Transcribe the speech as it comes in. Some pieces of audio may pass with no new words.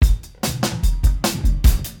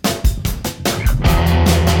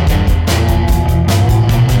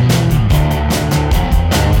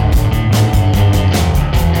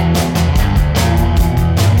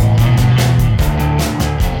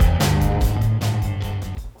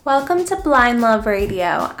Welcome to Blind Love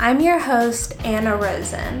Radio. I'm your host, Anna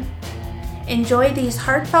Rosen. Enjoy these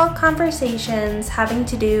heartfelt conversations having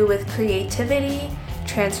to do with creativity,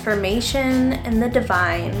 transformation, and the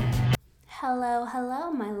divine. Hello,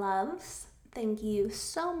 my loves. Thank you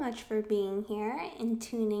so much for being here and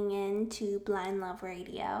tuning in to Blind Love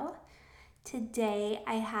Radio. Today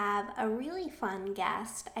I have a really fun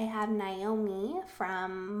guest. I have Naomi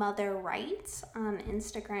from Mother Writes on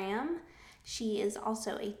Instagram. She is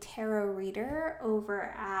also a tarot reader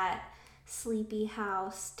over at Sleepy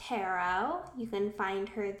House Tarot. You can find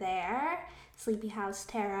her there,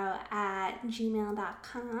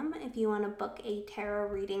 sleepyhousetarot@gmail.com, if you want to book a tarot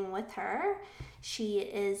reading with her. She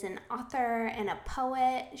is an author and a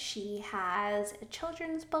poet. She has a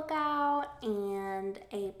children's book out and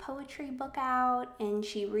a poetry book out, and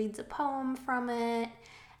she reads a poem from it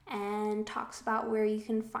and talks about where you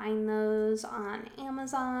can find those on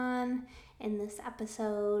Amazon in this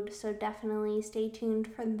episode. So definitely stay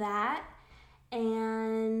tuned for that.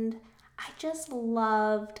 And I just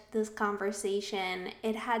loved this conversation.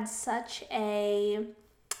 It had such a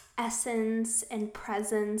essence and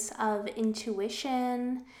presence of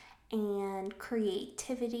intuition and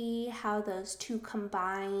creativity, how those two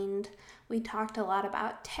combined. We talked a lot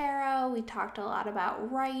about tarot, we talked a lot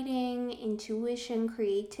about writing, intuition,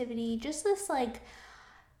 creativity, just this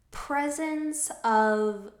presence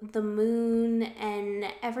of the moon and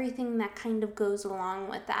everything that kind of goes along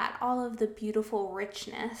with that, all of the beautiful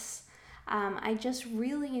richness. I just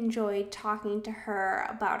really enjoyed talking to her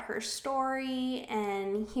about her story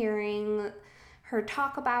and hearing her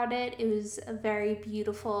talk about it. It was a very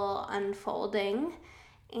beautiful unfolding,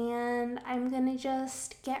 and I'm gonna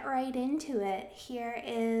just get right into it. Here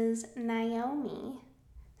is Naomi.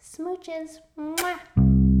 Smooches. Mwah.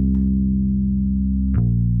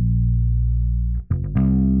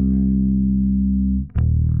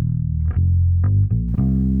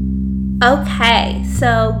 Okay,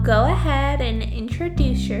 so go ahead and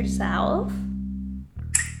introduce yourself.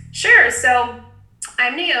 Sure. So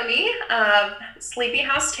I'm Naomi of Sleepy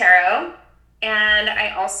House Tarot, and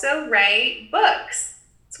I also write books.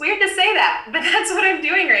 It's weird to say that, but that's what I'm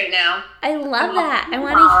doing right now. I love that. I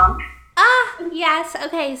want to... yes.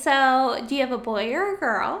 Okay, so do you have a boy or a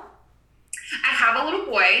girl? I have a little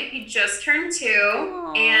boy. He just turned 2.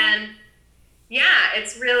 Aww. And yeah,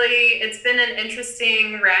 it's been an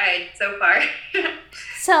interesting ride so far.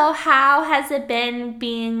 So how has it been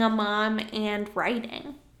being a mom and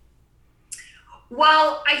writing?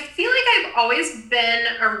 Well, I feel like I've always been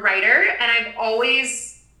a writer, and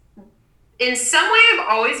in some way, I've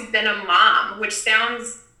always been a mom, which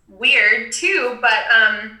sounds weird too, but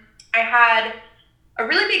I had a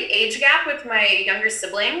really big age gap with my younger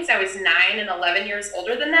siblings. I was 9 and 11 years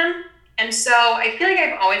older than them. And so I feel like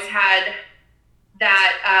I've always had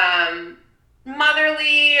that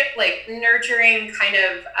motherly, nurturing kind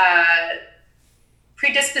of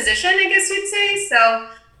predisposition, I guess you'd say. So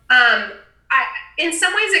in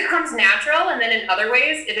some ways it comes natural, and then in other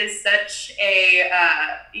ways it is such a,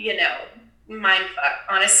 mind fuck,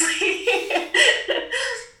 honestly.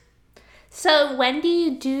 So when do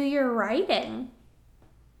you do your writing?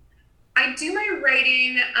 I do my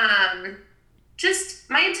writing,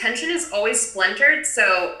 my attention is always splintered,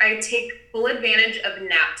 so I take full advantage of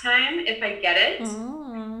nap time if I get it.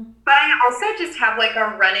 Mm. But I also just have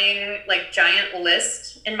a running giant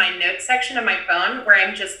list in my notes section of my phone where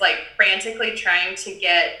I'm just frantically trying to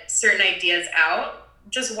get certain ideas out,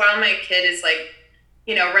 just while my kid is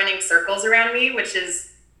running circles around me, which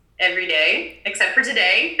is every day, except for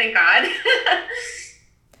today, thank God.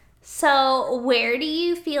 So where do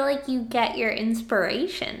you feel like you get your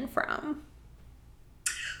inspiration from?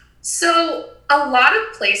 So a lot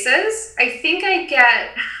of places. I think I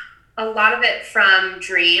get a lot of it from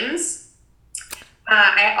dreams.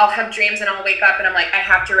 I'll have dreams and I'll wake up and I'm like, I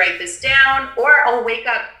have to write this down. Or I'll wake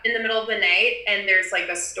up in the middle of the night and there's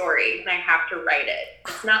a story and I have to write it.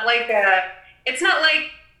 It's not like,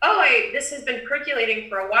 this has been percolating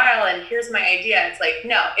for a while and here's my idea. It's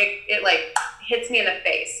no, it hits me in the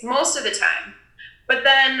face most of the time. But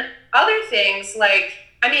then other things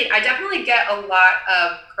I definitely get a lot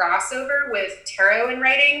of crossover with tarot and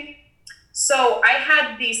writing. So I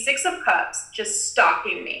had the 6 of Cups just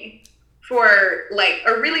stalking me for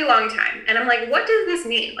a really long time. And I'm what does this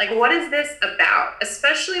mean? What is this about?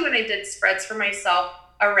 Especially when I did spreads for myself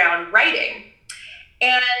around writing.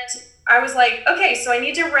 And I was okay, so I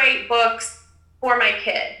need to write books for my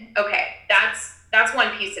kid. Okay, that's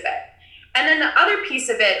one piece of it. And then the other piece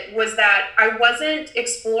of it was that I wasn't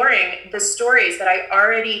exploring the stories that I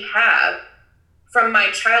already have from my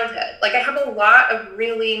childhood. I have a lot of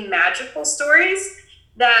really magical stories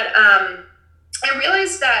that I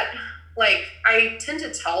realized that like I tend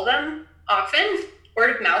to tell them often,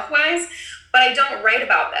 word of mouth wise, but I don't write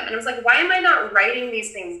about them. And I was like, why am I not writing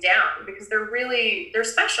these things down? Because they're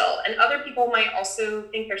special, and other people might also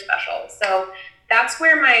think they're special. So that's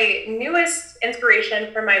where my newest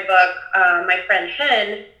inspiration for my book, my friend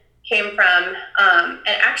Hen, came from. And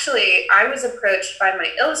actually, I was approached by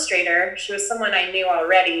my illustrator. She was someone I knew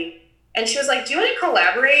already, and she was like, do you want to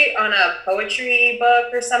collaborate on a poetry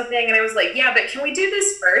book or something? And I was like, yeah, but can we do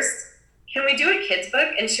this first? Can we do a kid's book?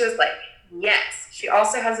 And she was like, yes. She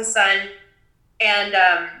also has a son and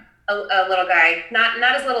a little guy, not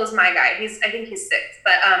as little as my guy. I think he's 6.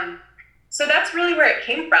 But so that's really where it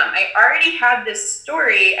came from. I already had this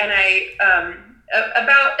story, and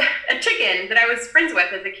about a chicken that I was friends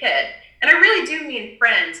with as a kid. And I really do mean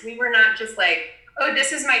friends. We were not just like, oh,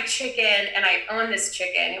 this is my chicken and I own this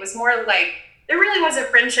chicken. It was more like there really was a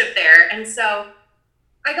friendship there. And so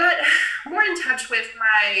I got more in touch with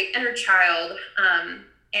my inner child.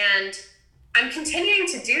 And I'm continuing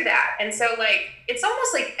to do that. And so like, it's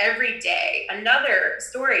almost like every day another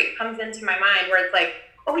story comes into my mind where it's like,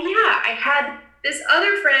 oh yeah, I had this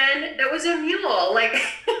other friend that was a mule. Like,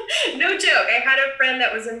 no joke. I had a friend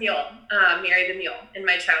that was a mule, Mary the mule, in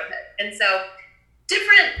my childhood. And so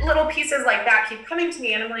different little pieces like that keep coming to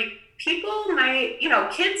me. And I'm like, people might,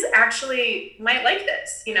 kids actually might like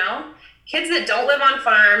this, kids that don't live on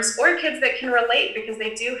farms or kids that can relate because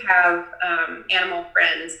they do have animal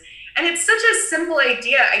friends. And it's such a simple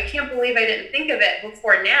idea. I can't believe I didn't think of it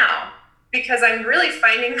before now, because I'm really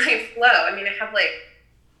finding my flow. I mean, I have like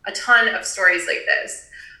a ton of stories like this.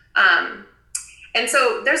 And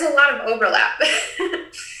so there's a lot of overlap.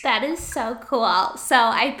 That is so cool. So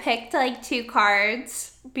I picked like 2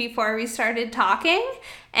 cards before we started talking,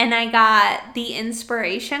 and I got the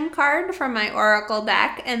inspiration card from my oracle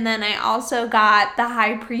deck, and then I also got the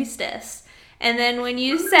high priestess. And then when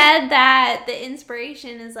you said that the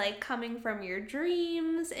inspiration is like coming from your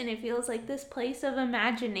dreams, and it feels like this place of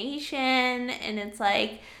imagination, and it's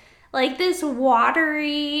like this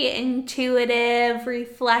watery, intuitive,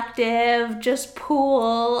 reflective, just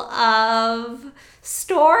pool of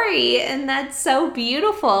story, and that's so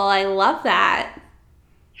beautiful. I love that.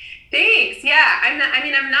 Thanks. Yeah, I'm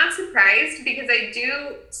not surprised because I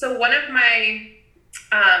do. So one of my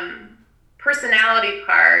personality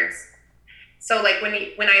cards. So like when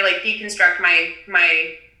I like deconstruct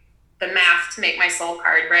the math to make my soul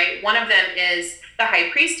card, right? One of them is the high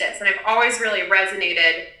priestess, and I've always really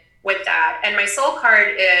resonated with that. And my soul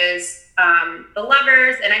card is the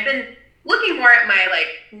lovers, and I've been looking more at my like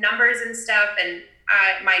numbers and stuff, and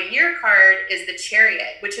my year card is the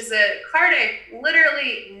chariot, which is a card I've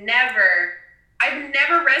never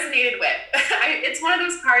resonated with. It's one of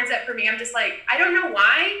those cards that for me, I'm just like, I don't know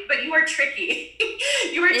why, but you are tricky.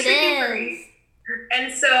 You are tricky for me.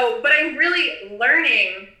 And so, but I'm really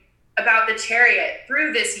learning about the chariot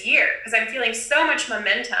through this year because I'm feeling so much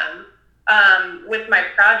momentum with my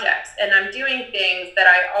projects, and I'm doing things that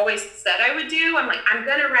I always said I would do. I'm like, I'm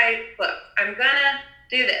going to write books. I'm going to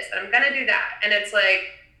do this. And I'm going to do that. And it's like,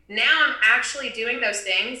 now I'm actually doing those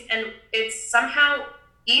things, and it's somehow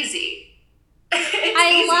easy.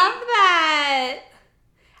 I love that.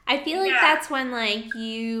 I feel like that's when like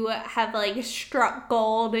you have like struck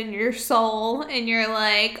gold in your soul, and you're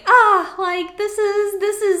like, like this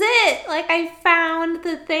is it. Like I found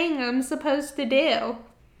the thing I'm supposed to do.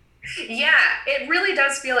 Yeah, it really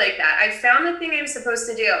does feel like that. I found the thing I'm supposed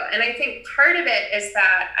to do. And I think part of it is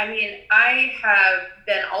that, I have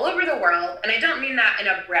been all over the world, and I don't mean that in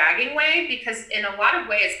a bragging way, because in a lot of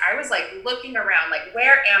ways I was like looking around, like,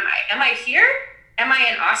 where am I? Am I here? Am I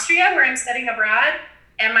in Austria where I'm studying abroad?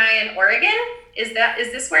 Am I in Oregon? Is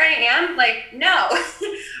this where I am? Like, no.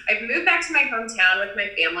 I've moved back to my hometown with my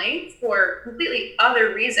family for completely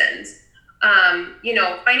other reasons.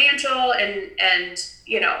 Financial and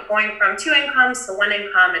going from 2 incomes to 1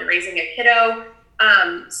 income and raising a kiddo.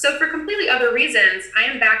 So for completely other reasons, I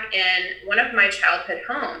am back in one of my childhood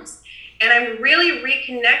homes, and I'm really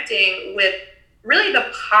reconnecting with really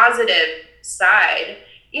the positive side,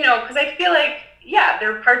 because I feel like, yeah,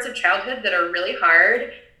 there are parts of childhood that are really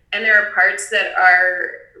hard, and there are parts that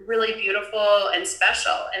are really beautiful and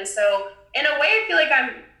special. And so in a way, I feel like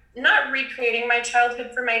I'm not recreating my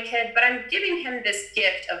childhood for my kid, but I'm giving him this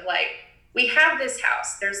gift of like, we have this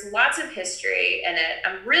house. There's lots of history in it.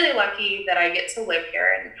 I'm really lucky that I get to live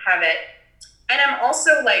here and have it. And I'm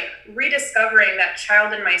also like rediscovering that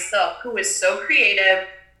child in myself who was so creative,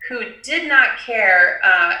 who did not care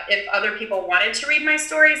if other people wanted to read my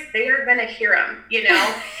stories. They are going to hear them,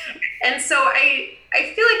 And so I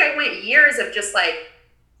feel like I went years of just like,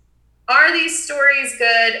 are these stories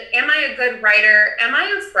good? Am I a good writer? Am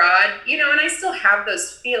I a fraud? And I still have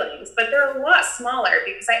those feelings, but they're a lot smaller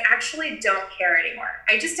because I actually don't care anymore.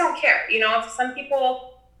 I just don't care. If some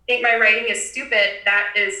people think my writing is stupid,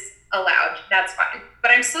 that is allowed. That's fine.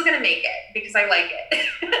 But I'm still going to make it because I like it.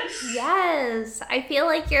 Yes. I feel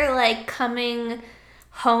like you're like coming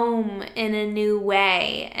home in a new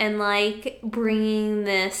way and like bringing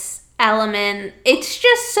this element. It's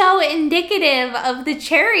just so indicative of the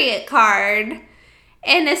Chariot card.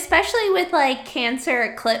 And especially with like Cancer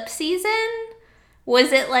eclipse season,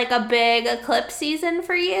 was it like a big eclipse season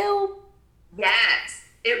for you? Yes,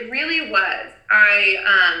 it really was.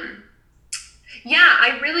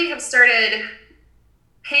 I really have started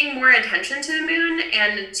paying more attention to the moon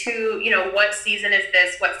and to, what season is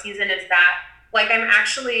this, what season is that. Like I'm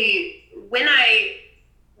actually, when I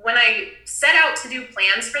set out to do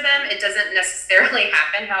plans for them, it doesn't necessarily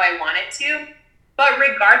happen how I want it to. But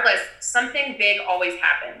regardless, something big always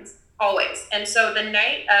happens, always. And so the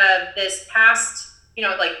night of this past,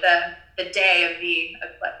 like the day of the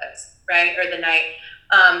eclipse, right? Or the night,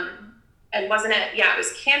 and wasn't it? Yeah, it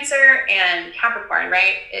was Cancer and Capricorn,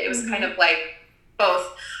 right? It was kind of like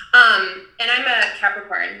both. And I'm a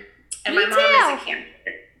Capricorn, and my mom is a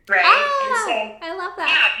Cancer, right? And so I love that.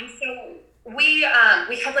 Yeah, and so we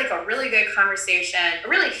had like a really good conversation, a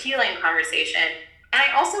really healing conversation, and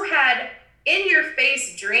I also had in your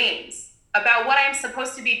face dreams about what I'm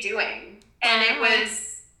supposed to be doing, and it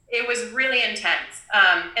was really intense.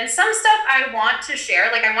 And some stuff I want to share,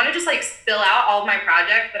 like I want to just like spill out all of my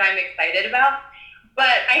projects that I'm excited about,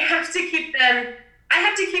 but I have to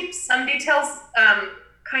keep some details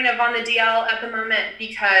kind of on the DL at the moment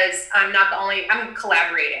because I'm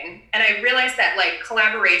collaborating. And I realized that like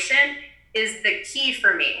collaboration is the key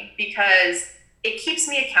for me because it keeps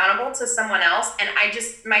me accountable to someone else. And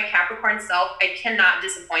my Capricorn self, I cannot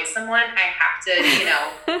disappoint someone. I have to,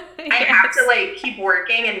 yes. I have to like keep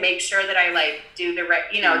working and make sure that I like do the right,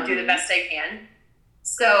 do the best I can.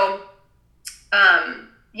 So,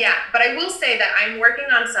 but I will say that I'm working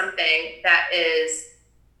on something that is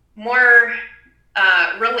more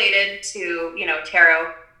related to,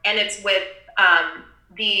 tarot, and it's with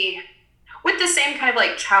the same kind of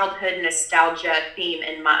like childhood nostalgia theme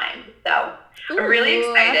in mind. So I'm really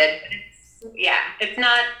excited. It's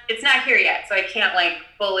not here yet, so I can't like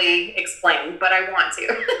fully explain, but I want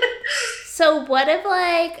to. So what if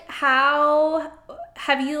like how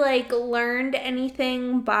have you like learned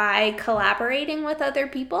anything by collaborating with other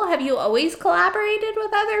people? Have you always collaborated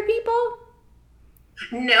with other people?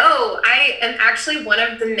 No, I am actually one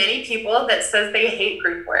of the many people that says they hate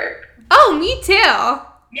group work. Oh, me too.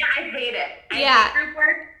 Yeah, I hate it. I hate group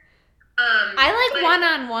work. I like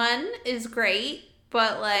one-on-one is great,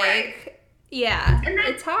 but like, yeah, and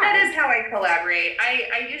it's hard. That is how I collaborate.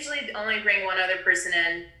 I usually only bring one other person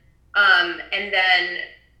in, and then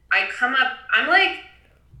I come up, I'm like,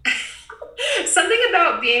 something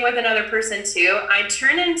about being with another person too, I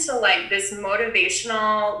turn into like this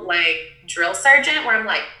motivational like drill sergeant where I'm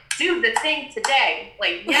like, do the thing today.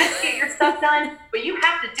 Like, yes, get your stuff done, but you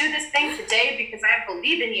have to do this thing today because I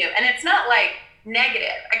believe in you. And it's not like negative.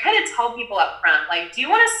 I kind of tell people up front, like, do you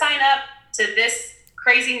want to sign up to this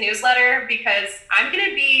crazy newsletter? Because I'm going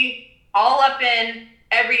to be all up in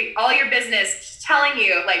all your business, telling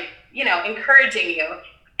you, like, encouraging you.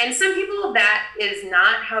 And some people, that is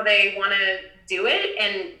not how they want to do it.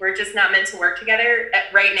 And we're just not meant to work together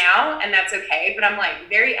right now. And that's okay. But I'm like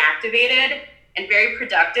very activated and very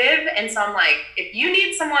productive. And so I'm like, if you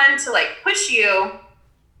need someone to like push you,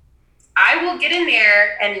 I will get in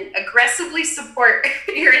there and aggressively support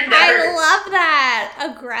your endeavors. I love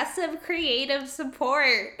that. Aggressive creative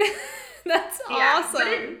support. That's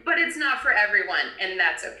awesome. But it's not for everyone, and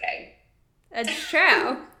that's okay. It's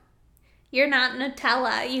true. You're not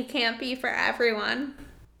Nutella. You can't be for everyone.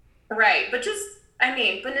 Right. But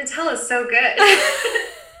Nutella's so good.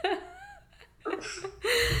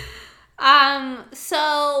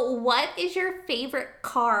 So what is your favorite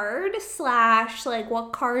card / like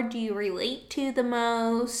what card do you relate to the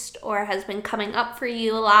most or has been coming up for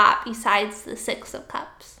you a lot besides the Six of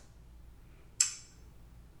Cups?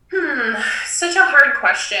 Such a hard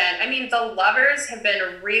question. I mean, the Lovers have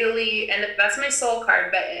been really, and that's my soul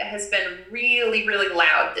card, but it has been really, really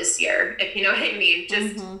loud this year, if you know what I mean.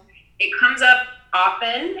 Just, It comes up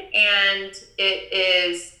often, and it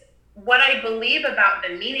is what I believe about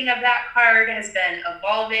the meaning of that card has been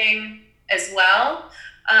evolving as well.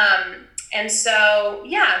 And so,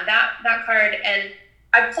 that card, and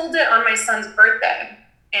I pulled it on my son's birthday,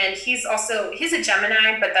 and he's a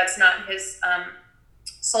Gemini, but that's not his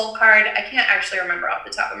soul card. I can't actually remember off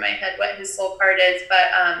the top of my head what his soul card is, but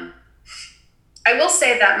I will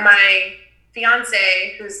say that my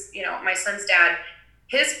fiance, who's, you know, my son's dad,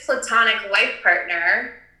 his platonic life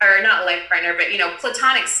partner, or not life partner, but, you know,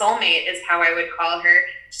 platonic soulmate is how I would call her.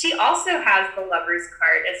 She also has the Lover's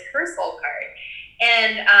card as her soul card.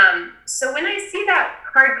 And so when I see that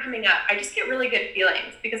card coming up, I just get really good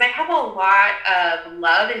feelings because I have a lot of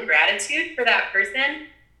love and gratitude for that person.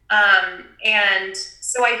 And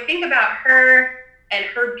so I think about her and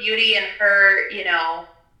her beauty and her, you know,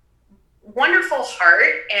 wonderful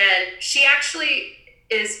heart. And she actually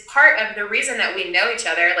is part of the reason that we know each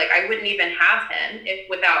other. Like, I wouldn't even have him if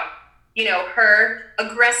without, you know, her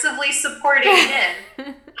aggressively supporting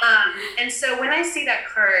him. And so when I see that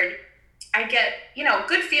card, I get, you know,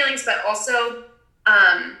 good feelings, but also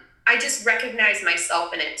I just recognize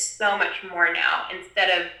myself in it so much more now instead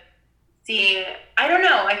of seeing, I don't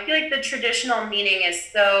know, I feel like the traditional meaning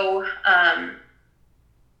is so, I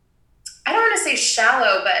don't want to say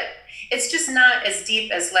shallow, but it's just not as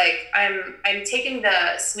deep as like I'm taking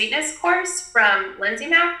the sweetness course from Lindsay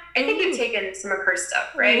Mack. I think you've taken some of her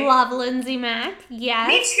stuff, right? Love Lindsay Mack. Yes.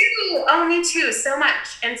 Me too. Oh, me too. So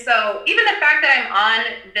much. And so even the fact that I'm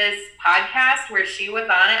on this podcast where she was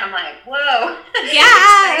on it, I'm like, whoa.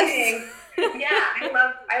 Yes. Yeah,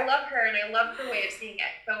 I love her and I love her way of seeing it.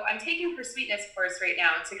 So I'm taking her sweetness course right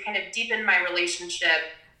now to kind of deepen my relationship,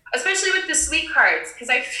 especially with the sweet cards, because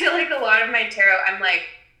I feel like a lot of my tarot, I'm like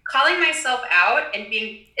calling myself out and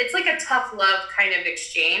being, it's like a tough love kind of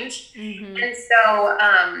exchange. Mm-hmm. And so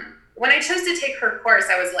when I chose to take her course,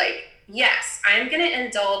 I was like, yes, I'm going to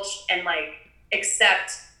indulge and like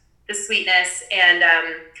accept the sweetness. And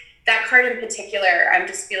that card in particular, I'm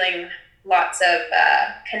just feeling lots of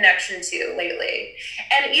connection to lately.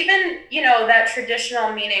 And even, you know, that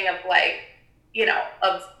traditional meaning of like, you know,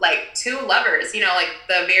 of like two lovers, you know, like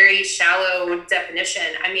the very shallow definition.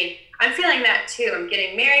 I mean, I'm feeling that too. I'm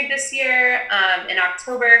getting married this year in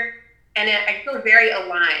October, and I feel very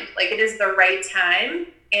aligned. Like it is the right time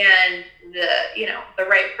and the, you know, the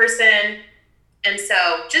right person. And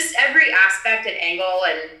so just every aspect and angle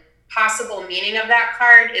and possible meaning of that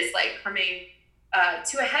card is like coming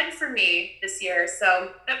to a head for me this year.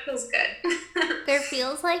 So that feels good. There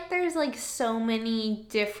feels like there's like so many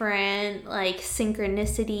different like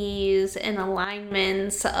synchronicities and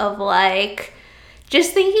alignments of like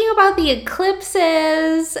just thinking about the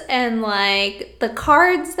eclipses and like the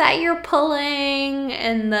cards that you're pulling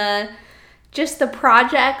and the just the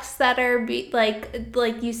projects that are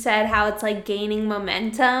like you said, how it's like gaining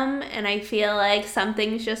momentum, and I feel like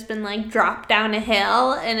something's just been like dropped down a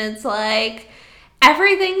hill and it's like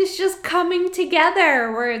everything's just coming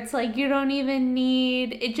together where it's like you don't even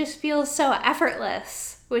need, it just feels so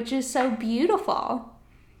effortless, which is so beautiful.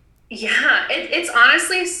 Yeah, it's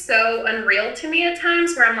honestly so unreal to me at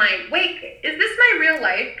times where I'm like, wait, is this my real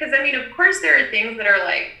life? Because I mean, of course there are things that are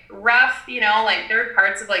like rough, you know, like there are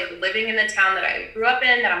parts of like living in the town that I grew up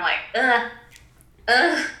in that I'm like,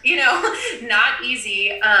 you know, not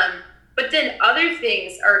easy. But then other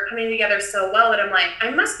things are coming together so well that I'm like,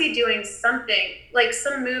 I must be doing something, like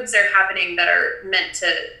some moves are happening that are meant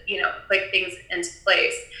to, you know, put things into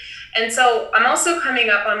place. And so I'm also coming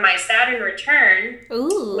up on my Saturn return.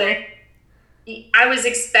 Ooh. With, I was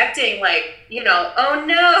expecting like, you know, oh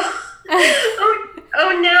no,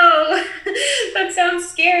 oh no, that sounds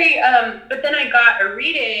scary. But then I got a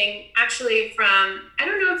reading actually from, I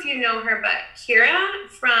don't know if you know her, but Kira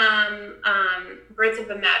from Birth of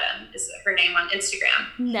a Madam is her name on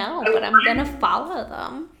Instagram. No, but I'm going to follow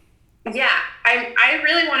them. Yeah, I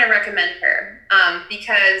really want to recommend her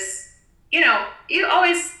because, you know, you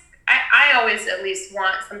always, I always at least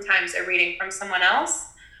want sometimes a reading from someone else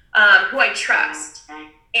who I trust.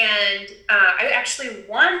 And I actually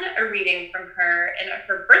won a reading from her in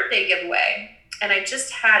her birthday giveaway, and I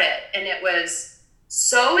just had it. And it was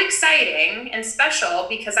so exciting and special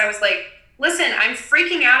because I was like, listen, I'm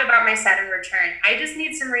freaking out about my Saturn return. I just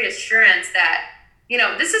need some reassurance that, you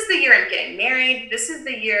know, this is the year I'm getting married. This is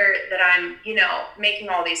the year that I'm, you know, making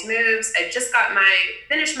all these moves. I just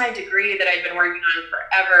finished my degree that I've been working on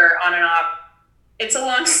forever, on and off. It's a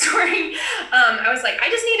long story. I was like, I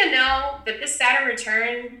just need to know that this Saturn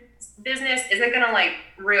return business isn't going to like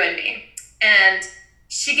ruin me. And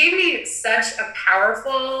she gave me such a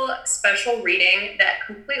powerful, special reading that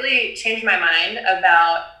completely changed my mind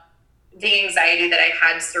about the anxiety that I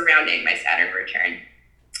had surrounding my Saturn return.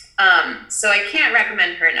 So I can't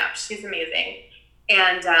recommend her enough. She's amazing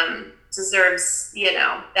and deserves, you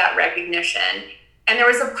know, that recognition. And there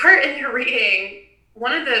was a part in her reading,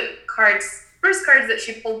 one of the first cards that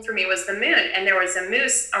she pulled for me was the moon, and there was a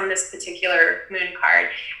moose on this particular moon card.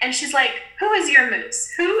 And she's like, who is your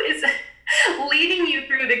moose? Who is leading you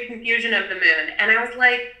through the confusion of the moon. And I was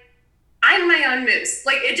like, I'm my own moose.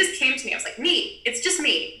 Like, it just came to me. I was like, me. It's just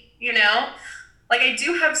me, you know? Like, I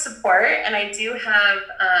do have support and I do have,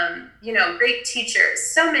 great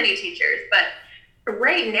teachers, so many teachers. But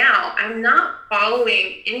right now, I'm not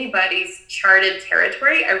following anybody's charted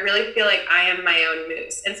territory. I really feel like I am my own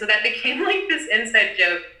moose. And so that became like this inside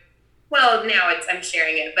joke. Well, now I'm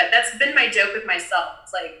sharing it, but that's been my joke with myself.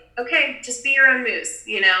 It's like, okay, just be your own moose,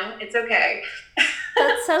 it's okay.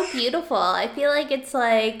 That's so beautiful. I feel like it's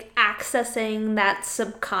like accessing that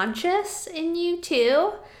subconscious in you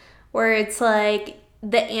too, where it's like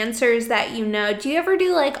the answers that you know. Do you ever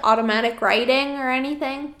do like automatic writing or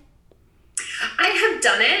anything? I have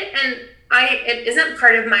done it, and it isn't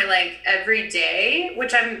part of my like everyday,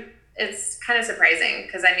 which it's kind of surprising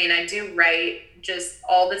because I mean I do write just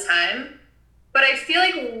all the time, but I feel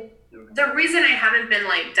like the reason I haven't been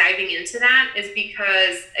like diving into that is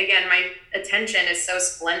because again my attention is so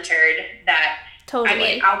splintered that Totally. I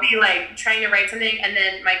mean I'll be like trying to write something and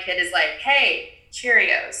then my kid is like, "Hey,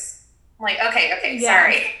 Cheerios." I'm like, "Okay, Yeah.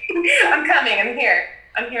 sorry, I'm coming. I'm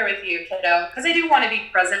here with you, kiddo," because I do want to be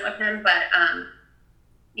present with him, but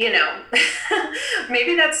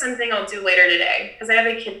maybe that's something I'll do later today because I have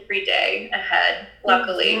a kid-free day ahead,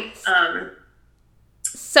 luckily. Yes.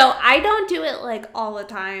 So I don't do it like all the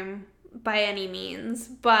time by any means,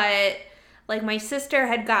 but like my sister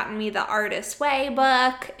had gotten me the Artist's Way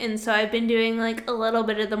book, and so I've been doing like a little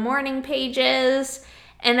bit of the morning pages.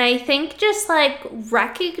 And I think just like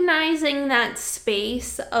recognizing that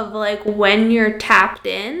space of like when you're tapped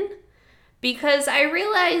in, because I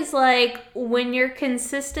realize like when you're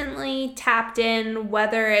consistently tapped in,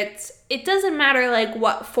 it doesn't matter like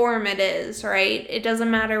what form it is, right? It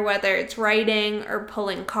doesn't matter whether it's writing or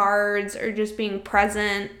pulling cards or just being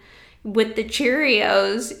present with the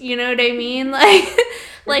Cheerios, you know what I mean?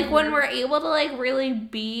 Like when we're able to like really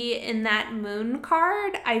be in that moon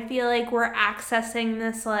card, I feel like we're accessing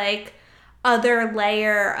this like other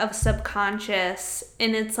layer of subconscious,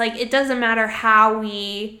 and it's like it doesn't matter how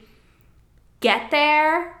we get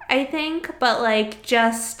there, I think, but like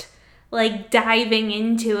just like diving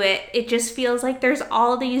into it, it just feels like there's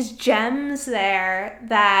all these gems there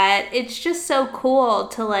that it's just so cool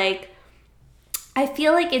to like, I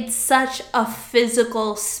feel like it's such a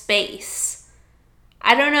physical space.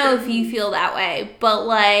 I don't know if you feel that way, but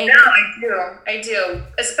like... No, I do.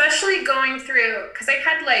 Especially going through, because I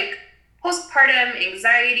had like postpartum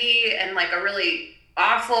anxiety and like a really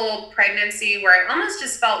awful pregnancy where I almost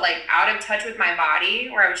just felt like out of touch with my body,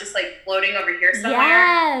 where I was just like floating over here somewhere.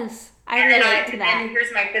 Yes, I relate to that. And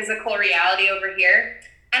here's my physical reality over here.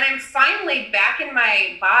 And I'm finally back in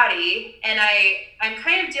my body, and I'm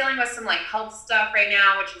kind of dealing with some like health stuff right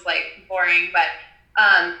now, which is like boring, but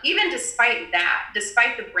even despite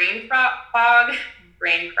the brain fog,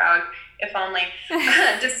 if only,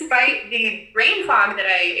 despite the brain fog that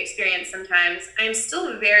I experience sometimes, I'm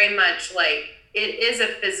still very much like, it is a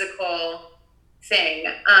physical thing.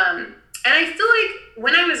 And I feel like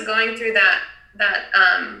when I was going through that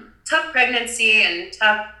tough pregnancy and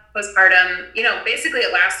tough postpartum, basically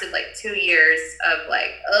it lasted like 2 years of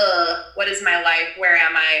like, what is my life? Where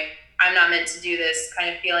am I? I'm not meant to do this kind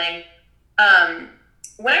of feeling.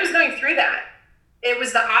 When I was going through that, it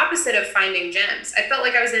was the opposite of finding gems. I felt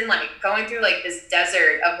like I was in like going through like this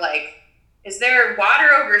desert of like, is there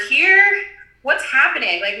water over here? What's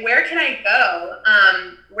happening? Like, where can I go?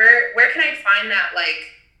 Where can I find that?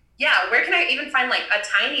 Like, yeah, where can I even find like a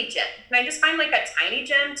tiny gem? Can I just find like a tiny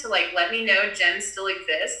gem to like let me know gems still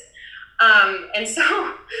exist? And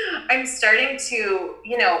so I'm starting to,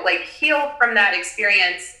 like heal from that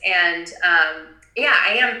experience. And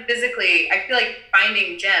I am physically, I feel like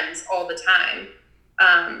finding gems all the time.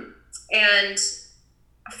 And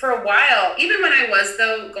for a while, even when I was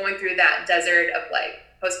though going through that desert of like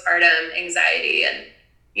postpartum anxiety and,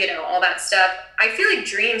 all that stuff, I feel like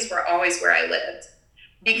dreams were always where I lived.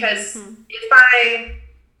 Because if I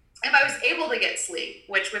was able to get sleep,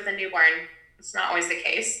 which with a newborn, it's not always the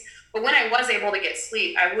case, but when I was able to get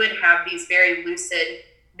sleep, I would have these very lucid,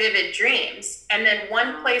 vivid dreams. And then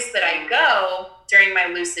one place that I go during my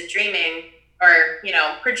lucid dreaming, or,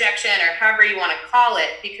 projection, or however you want to call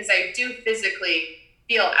it, because I do physically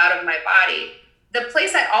feel out of my body, the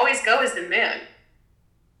place I always go is the moon.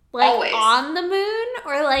 Like always. On the moon,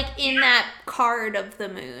 or like in that card of the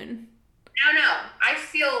moon? No. I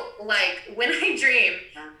feel like when I dream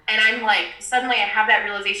and I'm like, suddenly I have that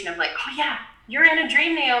realization of like, oh yeah, you're in a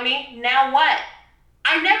dream, Naomi. Now what?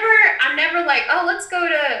 I'm never like, oh, let's go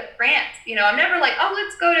to France. I'm never like, oh,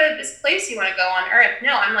 let's go to this place you want to go on Earth.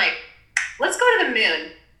 No, I'm like, let's go to the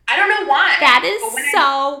moon. I don't know why. That is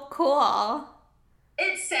so cool.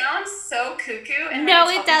 It sounds so cuckoo. And no,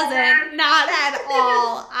 it doesn't. Not at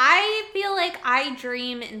all. I feel like I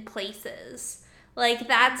dream in places. Like,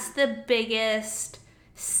 that's the biggest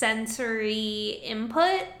sensory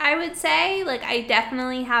input, I would say. Like, I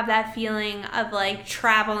definitely have that feeling of, like,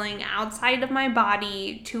 traveling outside of my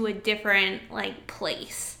body to a different, like,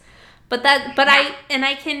 place. But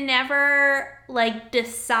I can never, like,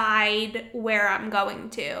 decide where I'm going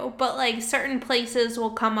to. But, like, certain places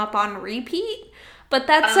will come up on repeat. But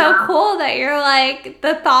that's so cool that you're like,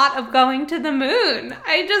 the thought of going to the moon.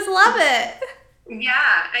 I just love it.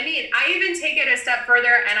 Yeah. I mean, I even take it a step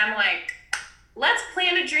further and I'm like, let's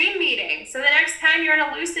plan a dream meeting. So the next time you're in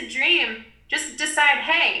a lucid dream, just decide,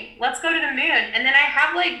 hey, let's go to the moon. And then I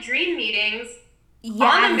have like dream meetings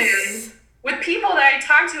on the moon with people that I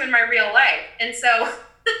talk to in my real life. And so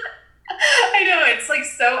I know it's like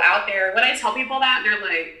so out there. When I tell people that, they're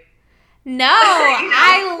like, no,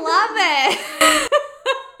 I love it.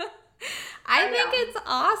 I think it's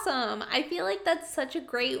awesome. I feel like that's such a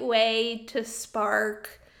great way to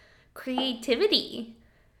spark creativity.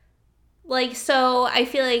 Like, so I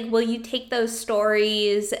feel like, will you take those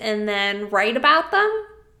stories and then write about them?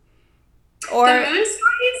 Or the moon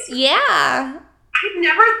stories? Yeah. I've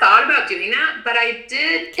never thought about doing that, but I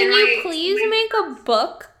did. Can you please make a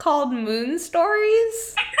book called Moon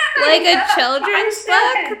Stories? Like a children's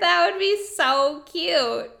book? That would be so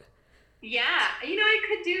cute. Yeah, you know, I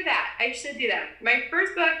could do that. I should do that. My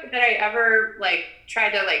first book that I ever like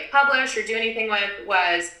tried to like publish or do anything with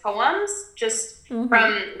was poems. Just from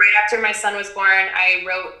right after my son was born, I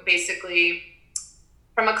wrote basically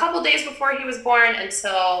from a couple days before he was born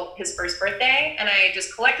until his first birthday, and I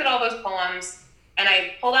just collected all those poems and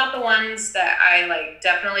I pulled out the ones that I like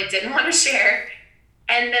definitely didn't want to share.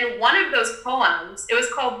 And then one of those poems, it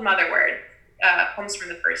was called Motherword, Poems from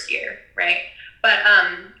the First Year, right? But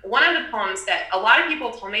one of the poems that a lot of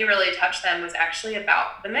people told me really touched them was actually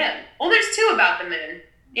about the moon. Well, there's two about the moon.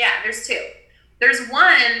 Yeah, there's two. There's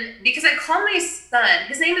one, because I call my son,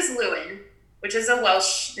 his name is Lewin, which is a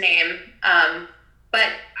Welsh name, but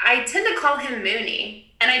I tend to call him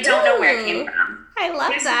Moony, and I don't know where it came from. I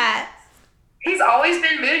love that. He's always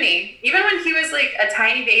been Moony. Even when he was like a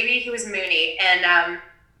tiny baby, he was Moony. And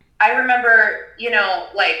I remember, you know,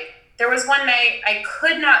 like, there was one night I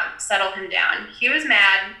could not settle him down. He was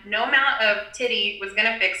mad. No amount of titty was going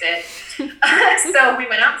to fix it. So we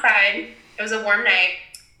went outside. It was a warm night.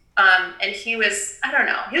 And he was, I don't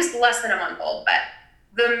know, he was less than a month old. But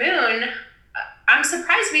the moon, I'm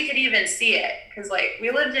surprised we could even see it. Because, like,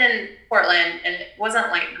 we lived in Portland, and it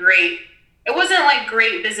wasn't, like, great. It wasn't, like,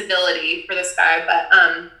 great visibility for the sky.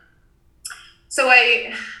 But so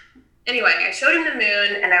anyway, I showed him the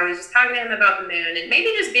moon, and I was just talking to him about the moon, and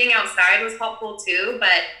maybe just being outside was helpful too,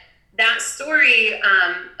 but that story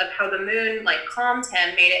of how the moon like calmed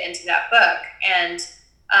him made it into that book. And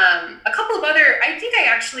a couple of other, I think I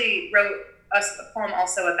actually wrote a poem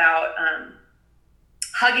also about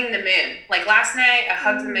hugging the moon. Like last night, I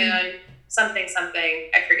hugged the moon, something,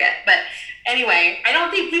 I forget. But anyway, I don't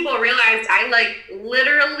think people realized I like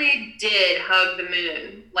literally did hug the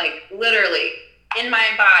moon, like literally. In my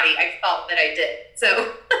body, I felt that I did.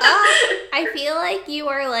 So I feel like you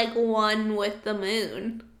are like one with the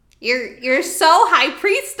moon. You're so high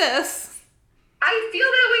priestess. I feel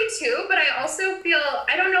that way too, but I also feel,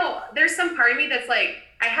 I don't know, there's some part of me that's like,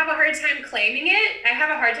 I have a hard time claiming it. I have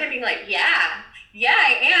a hard time being like, yeah,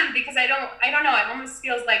 I am, because I don't know, it almost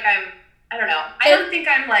feels like I don't know. I don't think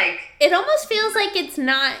I'm like... It almost feels like it's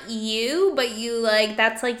not you, but you like,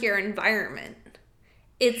 that's like your environment.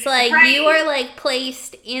 It's like you are like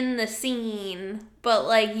placed in the scene, but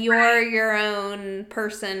like you're your own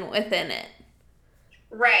person within it.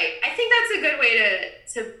 Right. I think that's a good way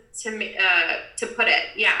to put it.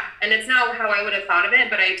 Yeah. And it's not how I would have thought of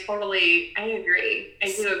it, but I agree. I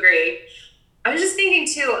do agree. I was just thinking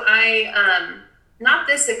too, not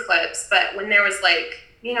this eclipse, but when there was like,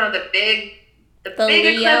 you know, the big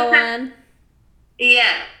Leo eclipse one.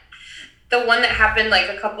 Yeah. The one that happened like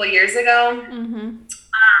a couple of years ago. Mm-hmm.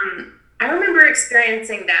 I remember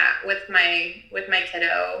experiencing that with my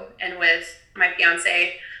kiddo and with my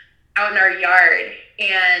fiance out in our yard,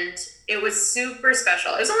 and it was super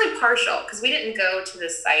special. It was only partial because we didn't go to the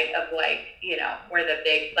site of like, you know, where the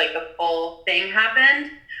big, like the full thing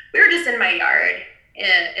happened. We were just in my yard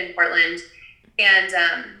in Portland, and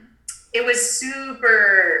it was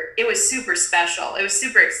super special. It was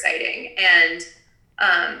super exciting, and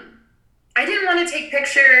I didn't want to take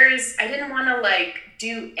pictures. I didn't want to like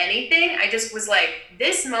do anything. I just was like,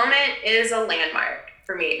 this moment is a landmark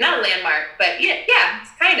for me. Not a landmark, but yeah,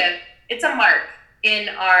 kind of. It's a mark. in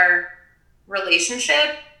our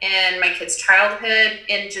relationship, in my kid's childhood,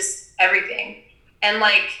 in just everything. And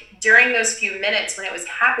like during those few minutes when it was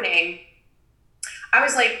happening, I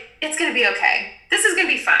was like, it's going to be okay. This is going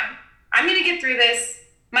to be fine. I'm going to get through this.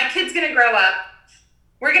 My kid's going to grow up.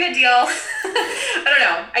 We're going to deal. I don't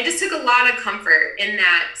know. I just took a lot of comfort in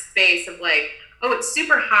that space of like, oh, it's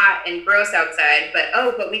super hot and gross outside,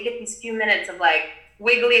 but we get these few minutes of like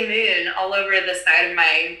wiggly moon all over the side of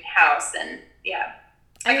my house. And yeah,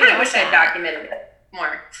 I kind of wish I'd documented it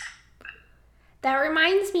more. That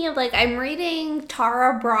reminds me of like, I'm reading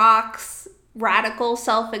Tara Brach's Radical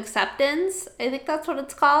Self-Acceptance. I think that's what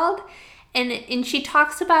it's called. And she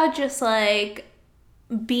talks about just like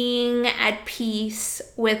being at peace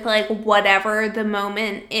with like whatever the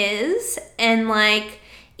moment is, and like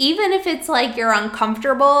even if it's like you're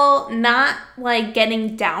uncomfortable, not like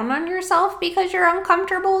getting down on yourself because you're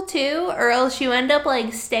uncomfortable too, or else you end up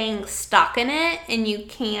like staying stuck in it and you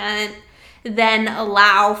can't then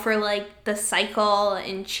allow for like the cycle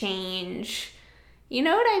and change. You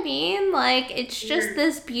know what I mean? Like, it's just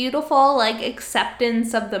this beautiful like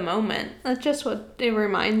acceptance of the moment. That's just what it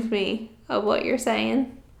reminds me of what you're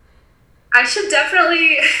saying. I should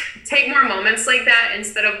definitely take more moments like that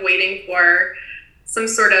instead of waiting for some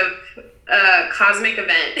sort of cosmic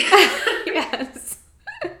event. Yes.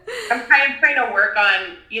 I'm kind of trying to work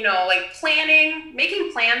on, like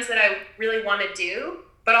making plans that I really want to do,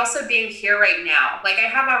 but also being here right now. Like I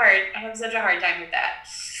have such a hard time with that.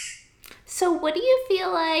 So what do you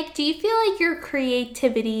feel like? Do you feel like your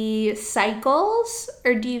creativity cycles,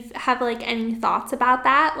 or do you have like any thoughts about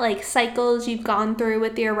that? Like cycles you've gone through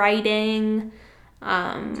with your writing?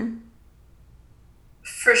 For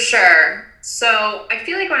sure. So I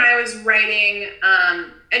feel like when I was writing, I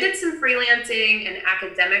did some freelancing and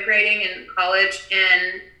academic writing in college,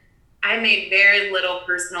 and I made very little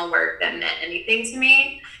personal work that meant anything to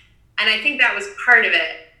me. And I think that was part of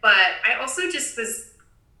it. But I also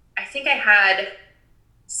I think I had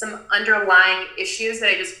some underlying issues that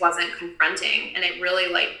I just wasn't confronting, and it really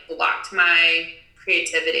like blocked my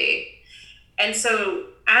creativity. And so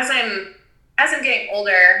as I'm getting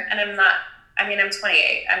older, and I'm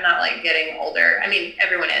 28, I'm not like getting older. I mean,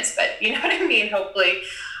 everyone is, but you know what I mean? Hopefully.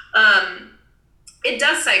 It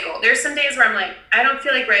does cycle. There's some days where I'm like, I don't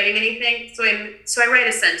feel like writing anything. So I write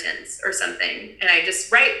a sentence or something, and I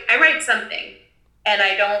write something, and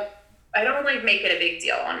I don't like make it a big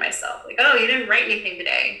deal on myself. Like, oh, you didn't write anything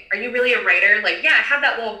today. Are you really a writer? Like, yeah, I have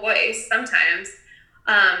that little voice sometimes.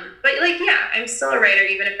 But like, yeah, I'm still a writer,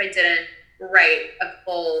 even if I didn't write a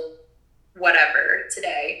full whatever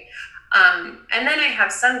today. And then I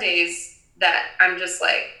have some days that I'm just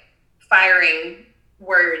like firing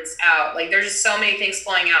words out. Like there's just so many things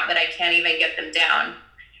flowing out that I can't even get them down.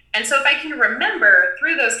 And so if I can remember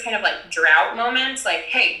through those kind of like drought moments, like,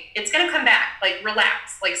 hey, it's going to come back, like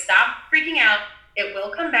relax, like stop freaking out. It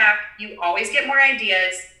will come back. You always get more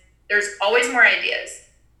ideas. There's always more ideas,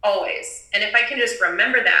 always. And if I can just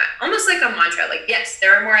remember that, almost like a mantra, like, yes,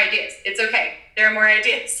 there are more ideas. It's okay. There are more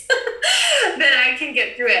ideas. Then I can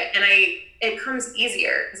get through it. And it comes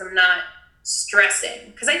easier because I'm not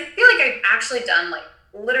stressing. Because I feel like I've actually done like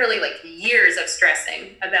literally like years of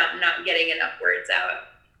stressing about not getting enough words out.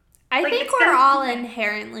 I think we're all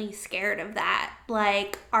inherently scared of that.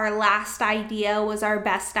 Like, our last idea was our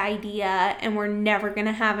best idea, and we're never going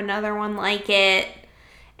to have another one like it.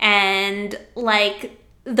 And, like,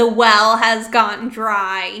 the well has gotten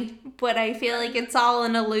dry, but I feel like it's all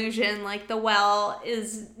an illusion. Like, the well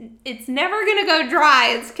it's never going to go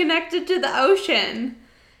dry. It's connected to the ocean.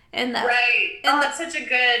 Right. That's a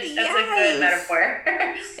good metaphor.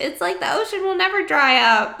 It's like the ocean will never dry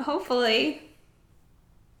up, hopefully.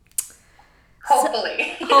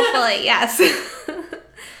 Hopefully, yes.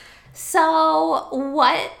 So,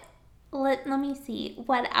 let me see.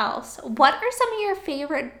 What else? What are some of your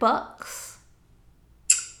favorite books?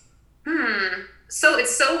 So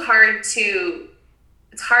it's hard to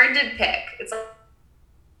pick. It's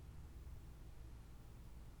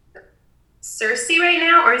Circe right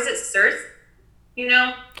now, or is it Circe? You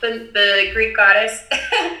know, the Greek goddess.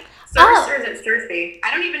 Or is it Circe?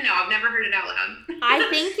 I don't even know. I've never heard it out loud. I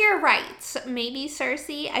think you're right. Maybe Circe.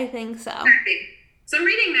 I think so. So I'm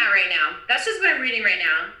reading that right now. That's just what I'm reading right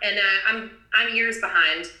now, and I'm years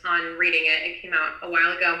behind on reading it. It came out a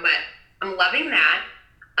while ago, but I'm loving that.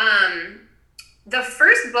 The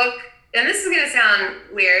first book, and this is gonna sound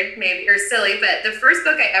weird, maybe, or silly, but the first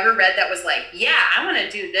book I ever read that was like, yeah, I want to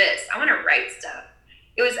do this. I want to write stuff.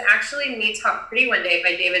 It was actually Me Talk Pretty One Day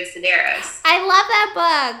by David Sedaris. I love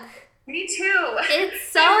that book. Me too. It's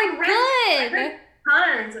so good. I read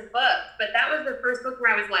tons of books, but that was the first book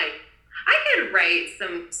where I was like, I could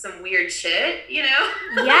write some weird shit, you know?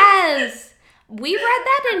 Yes. We read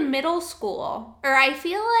that in middle school. Or I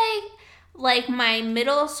feel like my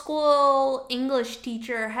middle school English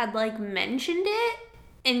teacher had like mentioned it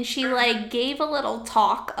and she like gave a little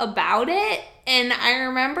talk about it, and I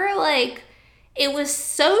remember like it was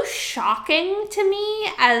so shocking to me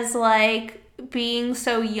as like being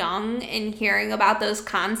so young and hearing about those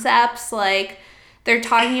concepts. Like they're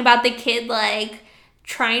talking about the kid like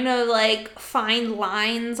trying to like find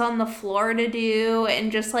lines on the floor to do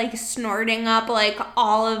and just like snorting up like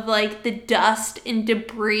all of like the dust and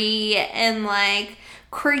debris and like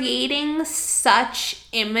creating such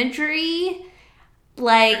imagery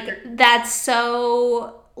like that's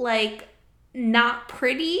so like not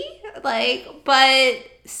pretty like but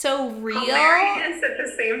so real. Hilarious at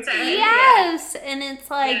the same time. Yes, and it's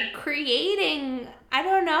like creating, I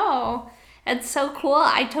don't know, it's so cool.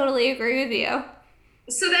 I totally agree with you.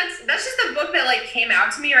 So that's just a book that like came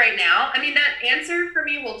out to me right now. I mean, that answer for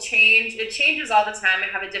me will change. It changes all the time. I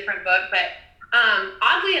have a different book, but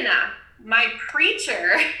oddly enough, my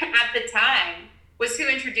preacher at the time was who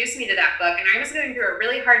introduced me to that book, and I was going through a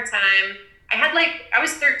really hard time. I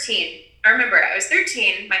was 13. I remember I was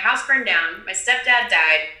 13. My house burned down. My stepdad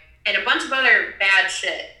died, and a bunch of other bad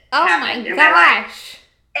shit happened in my life.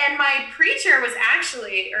 And my preacher was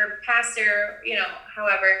actually, or pastor,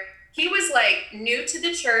 however, he was like new to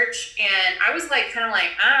the church, and I was like kind of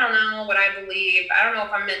like, I don't know what I believe. I don't know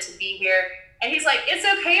if I'm meant to be here. And he's like, it's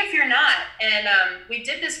okay if you're not. And we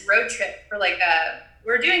did this road trip for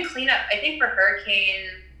we were doing cleanup, I think for Hurricane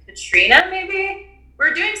Katrina, maybe. We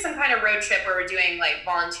were doing some kind of road trip where we're doing like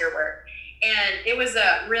volunteer work. And it was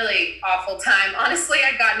a really awful time. Honestly,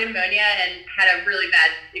 I got pneumonia and had a really bad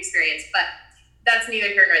experience, but that's neither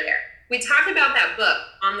here nor there. We talked about that book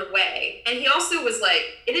on the way, and he also was like,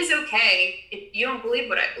 it is okay if you don't believe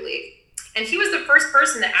what I believe. And he was the first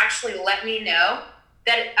person that actually let me know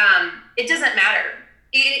that it doesn't matter.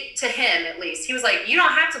 To him, at least. He was like, you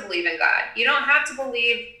don't have to believe in God. You don't have to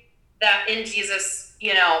believe that in Jesus,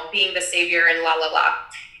 being the savior and la, la, la.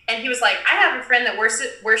 And he was like, I have a friend that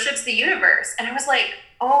worships the universe. And I was like,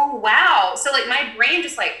 oh, wow. So like my brain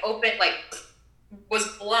just like opened, like was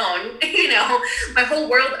blown, my whole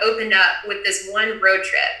world opened up with this one road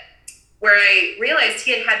trip where I realized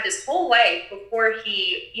he had this whole life before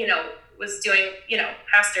he, was doing,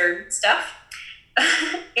 pastor stuff.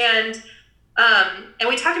 and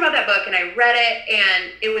we talked about that book, and I read it,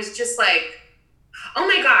 and it was just like, oh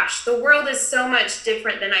my gosh, the world is so much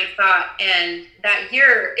different than I thought. And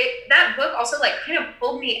that book also like kind of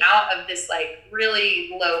pulled me out of this like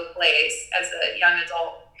really low place as a young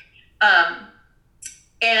adult.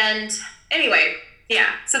 And anyway,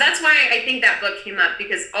 yeah, so that's why I think that book came up,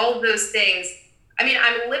 because all of those things, I mean,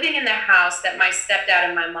 I'm living in the house that my stepdad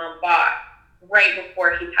and my mom bought right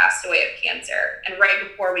before he passed away of cancer, and right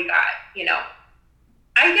before we got,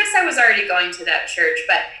 I guess I was already going to that church,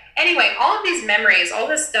 but anyway, all of these memories, all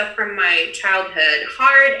this stuff from my childhood,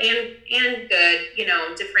 hard and good,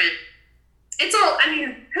 different. It's all, I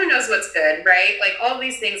mean, who knows what's good, right? Like all of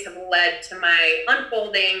these things have led to my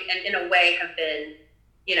unfolding, and in a way have been,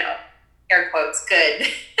 air quotes, good.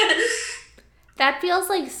 That feels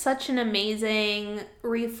like such an amazing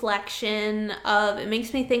reflection of, it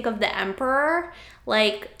makes me think of the Emperor,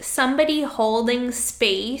 like somebody holding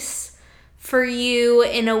space for you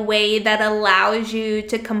in a way that allows you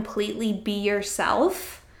to completely be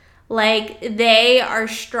yourself. Like they are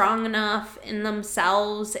strong enough in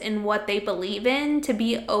themselves and what they believe in to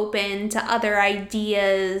be open to other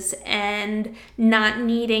ideas and not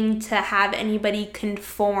needing to have anybody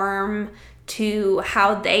conform to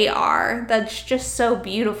how they are. That's just so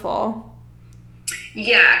beautiful.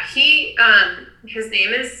 Yeah, his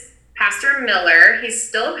name is Pastor Miller. He's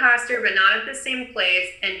still a pastor, but not at the same place.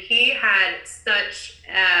 And he had such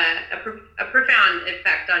a profound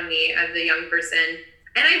effect on me as a young person.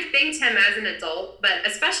 And I've thanked him as an adult, but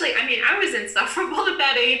especially, I mean, I was insufferable at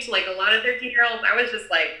that age, like a lot of 13-year-olds. I was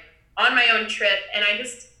just like on my own trip. And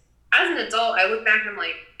as an adult, I look back and I'm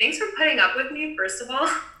like, thanks for putting up with me, first of all,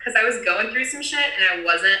 because I was going through some shit and I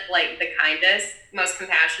wasn't like the kindest, most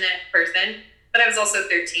compassionate person, but I was also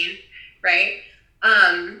 13, right?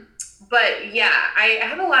 But yeah, I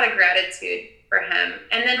have a lot of gratitude for him.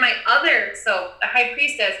 And then the high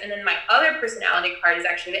priestess, and then my other personality card is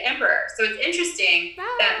actually the emperor. So it's interesting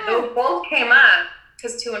that those both came up,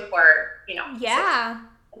 because 2 and 4, Yeah.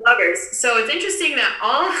 Lovers. So it's interesting that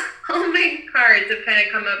all my cards have kind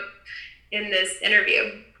of come up in this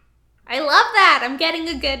interview. I love that. I'm getting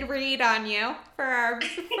a good read on you for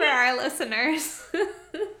our listeners.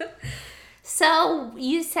 So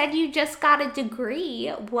you said you just got a degree.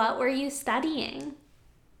 What were you studying?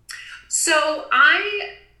 So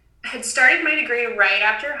I had started my degree right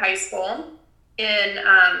after high school in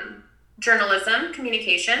journalism,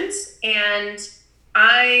 communications, and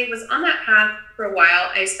I was on that path for a while.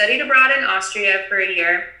 I studied abroad in Austria for a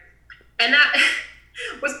year, and that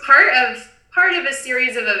was part of a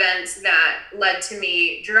series of events that led to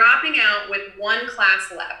me dropping out with one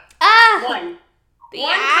class left. Ah, the one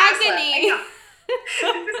class left. agony. This is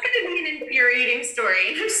going to be an infuriating story,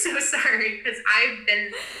 and I'm so sorry because I've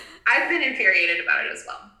been infuriated about it as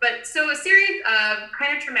well. But so a series of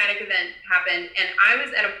kind of traumatic events happened, and I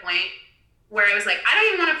was at a point where I was like, I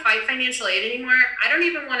don't even want to fight financial aid anymore. I don't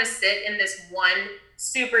even want to sit in this one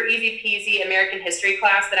super easy peasy American history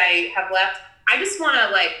class that I have left. I just want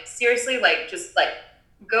to seriously just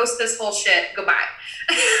ghost this whole shit, goodbye.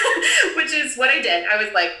 Which is what I did. I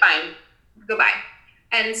was like, fine, goodbye.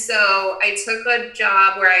 And so I took a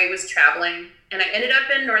job where I was traveling, and I ended up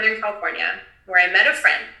in Northern California where I met a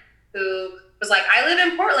friend who was like, I live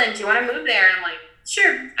in Portland. Do you want to move there? And I'm like,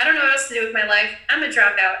 sure. I don't know what else to do with my life. I'm a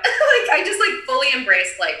dropout. I just fully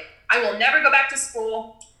embraced, I will never go back to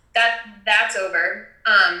school. That's over.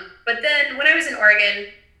 But then when I was in Oregon,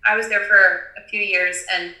 I was there for a few years,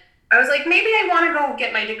 and I was like, maybe I want to go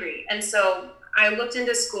get my degree. And so I looked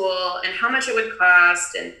into school and how much it would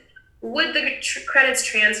cost and would the credits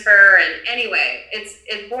transfer. And anyway,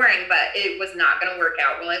 it's boring, but it was not going to work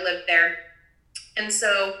out while I lived there. And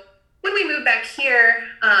so when we moved back here,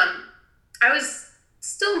 I was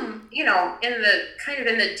still, in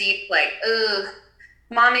the deep,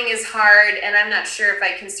 momming is hard, and I'm not sure if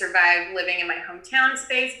I can survive living in my hometown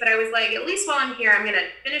space, but I was like, at least while I'm here, I'm going to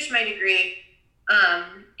finish my degree.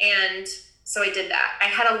 And so I did that. I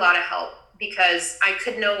had a lot of help because I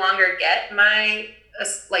could no longer get my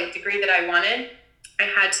degree that I wanted. I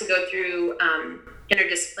had to go through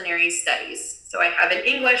interdisciplinary studies. So I have an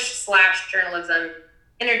English/journalism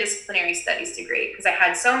interdisciplinary studies degree because I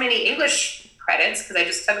had so many English credits because I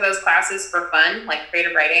just took those classes for fun, like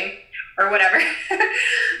creative writing or whatever.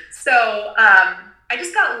 So I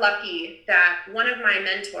just got lucky that one of my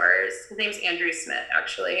mentors, his name's Andrew Smith,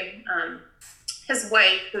 actually, his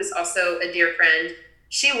wife, who's also a dear friend,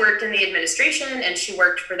 she worked in the administration and she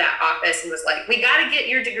worked for that office and was like, we got to get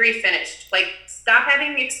your degree finished. Stop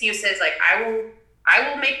having the excuses. I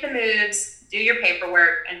will make the moves, do your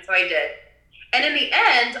paperwork. And so I did. And in the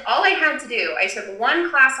end, all I had to do, I took one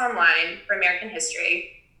class online for American history,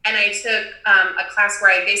 and I took a class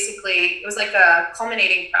where it was like a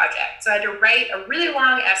culminating project. So I had to write a really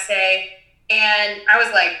long essay, and I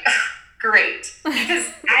was like, great, because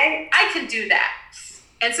I can do that.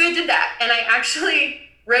 And so I did that, and I actually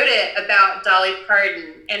wrote it about Dolly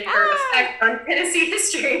Parton and her effect on Tennessee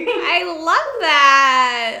history. I love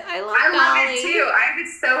that. I love Dolly. It too. I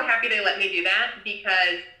was so happy they let me do that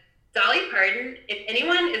because Dolly Parton, if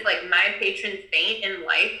anyone is my patron saint in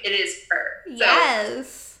life, it is her.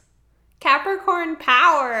 Yes. Capricorn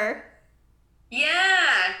power.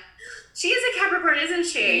 Yeah. She is a Capricorn, isn't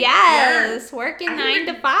she? Yes. Working 9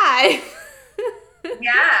 to 5.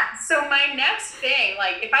 Yeah. So my next thing,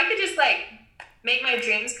 if I could just make my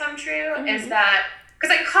dreams come true, is that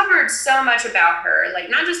because I covered so much about her,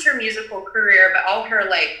 not just her musical career, but all her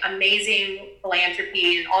amazing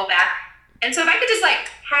philanthropy and all that. And so if I could just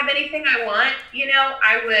have anything I want,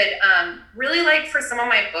 I would really like for some of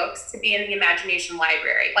my books to be in the Imagination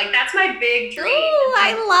Library. That's my big dream. Ooh,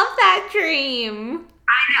 I love that dream.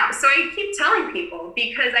 I know. So I keep telling people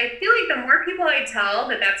because I feel like the more people I tell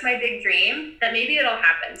that that's my big dream, that maybe it'll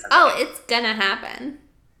happen someday. Oh, it's gonna happen.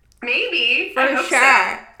 Maybe. For sure.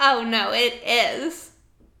 So. Oh, no, it is.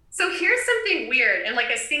 So here's something weird and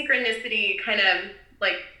a synchronicity kind of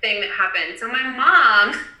thing that happened. So my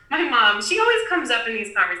mom, she always comes up in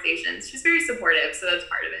these conversations. She's very supportive, so that's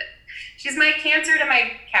part of it. She's my Cancer to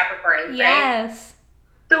my Capricorn, yes.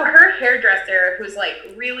 Right? So her hairdresser, who's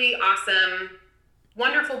really awesome,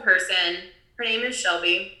 wonderful person, her name is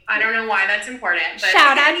Shelby. I don't know why that's important. But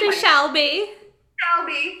shout out to Shelby.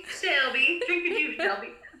 Shelby, drink a juice,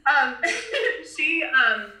 Shelby.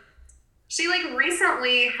 She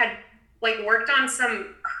recently had worked on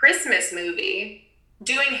some Christmas movie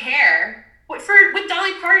doing hair with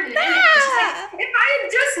Dolly Parton in it. She's if I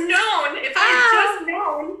had just known,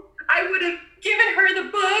 I would have given her the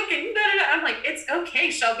book and da-da-da. I'm like, it's okay,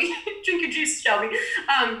 Shelby. Drink your juice, Shelby.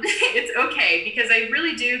 It's okay because I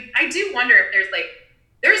do wonder if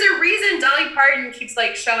there's a reason Dolly Parton keeps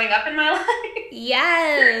showing up in my life.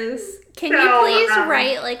 Yes. Can you please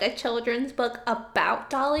write a children's book about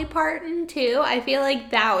Dolly Parton too? I feel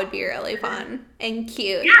like that would be really fun and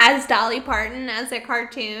cute. Yeah. As Dolly Parton as a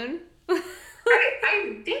cartoon.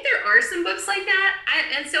 I think there are some books like that,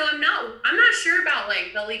 and so I'm not sure about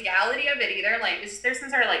like the legality of it either. Like, is there some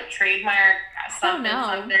sort of like trademark I don't something know.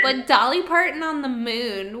 something? But Dolly Parton on the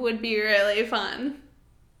moon would be really fun.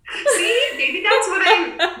 See, maybe that's what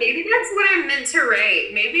I'm meant to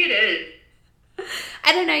write. Maybe it is.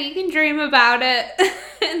 I don't know. You can dream about it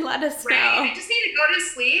and let us Right. know. I just need to go to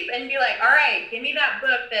sleep and be like, all right, give me that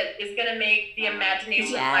book that is gonna make the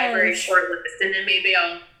imagination library Yes. shortlist, and then maybe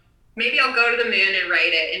I'll go to the moon and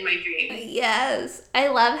write it in my dreams. Yes. I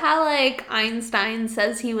love how, like, Einstein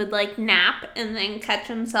says he would, like, nap and then catch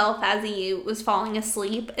himself as he was falling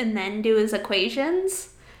asleep and then do his equations.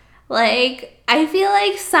 Like, I feel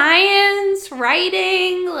like science,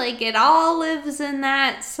 writing, like, it all lives in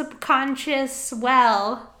that subconscious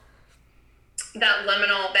well. That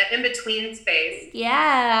liminal, that in between space.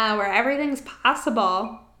 Yeah, where everything's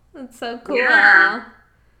possible. That's so cool. Yeah.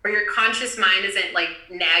 Where your conscious mind isn't like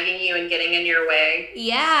nagging you and getting in your way.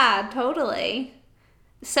 Yeah, totally.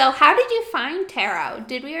 So, how did you find tarot?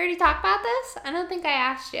 Did we already talk about this? I don't think I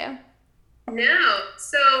asked you. No.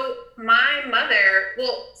 So my mother,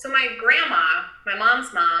 so my grandma, my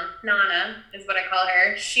mom's mom, Nana is what I call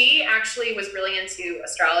her. She actually was really into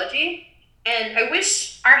astrology. And I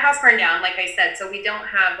wish our house burned down, like I said, so we don't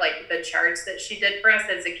have like the charts that she did for us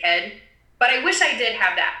as a kid. But I wish I did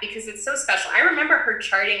have that because it's so special. I remember her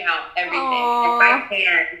charting out everything Aww. by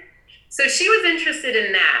hand. So she was interested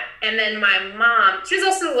in that. And then my mom, she was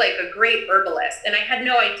also like a great herbalist. And I had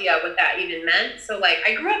no idea what that even meant. So like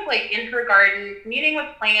I grew up like in her garden, meeting with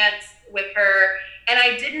plants with her. And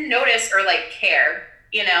I didn't notice or like care.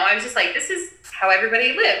 You know, I was just like, this is how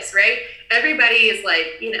everybody lives, right? Everybody is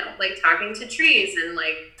like, you know, like talking to trees and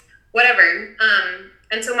like whatever.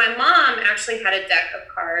 And so my mom actually had a deck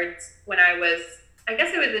of cards when I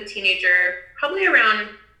guess I was a teenager, probably around,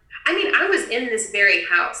 I was in this very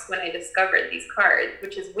house when I discovered these cards,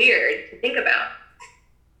 which is weird to think about.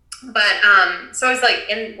 But so I was like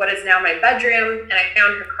in what is now my bedroom, and I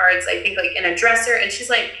found her cards, I think like in a dresser, and she's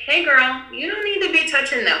like, hey girl, you don't need to be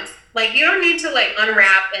touching those. Like, you don't need to like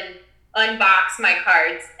unwrap and unbox my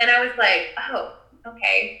cards. And I was like, oh,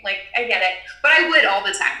 okay, like I get it. But I would all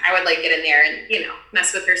the time. I would like get in there and, you know,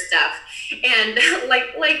 mess with her stuff. And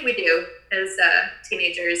like we do as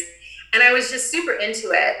teenagers. And I was just super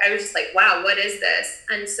into it. I was just like, wow, what is this?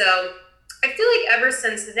 And so I feel like ever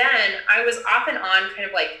since then, I was off and on kind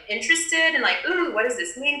of like interested in like, ooh, what does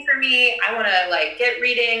this mean for me? I want to like get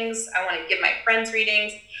readings. I want to give my friends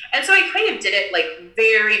readings. And so I kind of did it like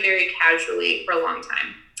very, very casually for a long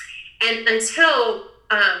time. And until,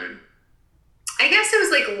 I guess it was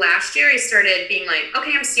like last year, I started being like,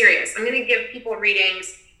 okay, I'm serious. I'm going to give people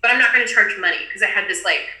readings, but I'm not going to charge money because I had this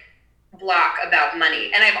like block about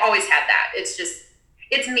money. And I've always had that. It's just,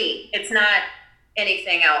 it's me. It's not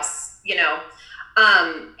anything else, you know?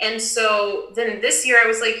 And so then this year I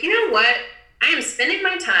was like, you know what? I am spending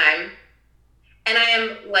my time and I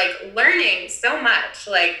am like learning so much,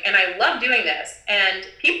 like, and I love doing this, and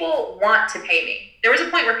people want to pay me. There was a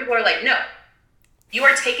point where people were like, no, you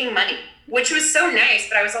are taking money, which was so nice.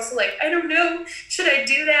 But I was also like, I don't know, should I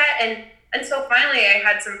do that? And until finally I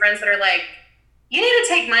had some friends that are like, you need to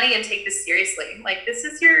take money and take this seriously. Like, this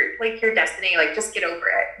is your destiny. Like, just get over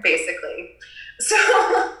it, basically. So,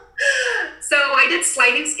 so I did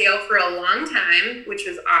sliding scale for a long time, which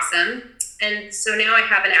was awesome. And so now I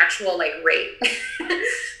have an actual like rate,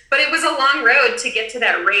 but it was a long road to get to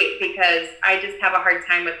that rate because I just have a hard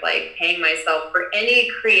time with like paying myself for any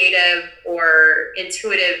creative or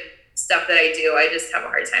intuitive stuff that I do. I just have a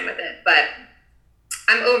hard time with it, but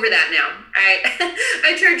I'm over that now.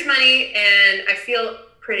 I charge money and I feel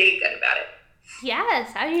pretty good about it.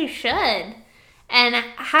 Yes, as you should. And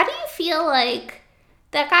how do you feel like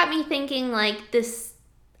that got me thinking like this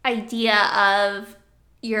idea of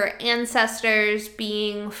your ancestors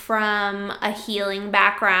being from a healing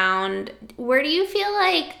background? Where do you feel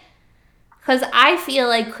like, because I feel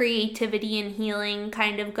like creativity and healing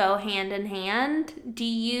kind of go hand in hand. Do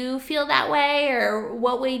you feel that way? Or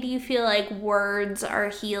what way do you feel like words are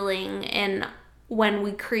healing, and when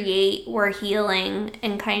we create, we're healing,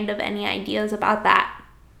 and kind of any ideas about that?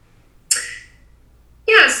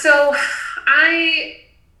 Yeah, so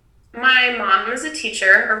my mom was a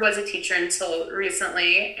teacher, or was a teacher until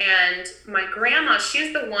recently, and my grandma,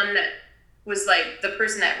 she's the one that was like the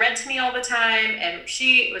person that read to me all the time, and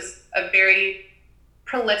she was a very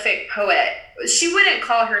prolific poet. She wouldn't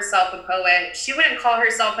call herself a poet. She wouldn't call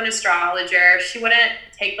herself an astrologer. She wouldn't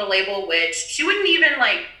take the label witch. She wouldn't even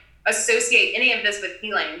like associate any of this with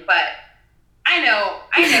healing, but I know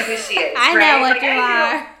who she is. I right? know what like, you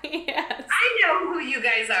are. Yes. I know who you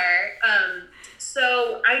guys are.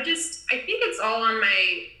 So I think it's all on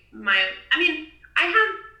my. I mean, I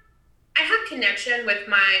have connection with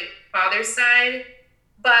my father's side,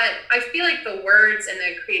 but I feel like the words and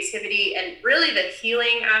the creativity and really the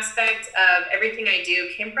healing aspect of everything I do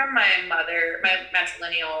came from my mother, my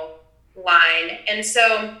matrilineal line. And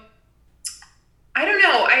so I don't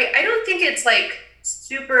know. I don't think it's like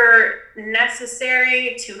super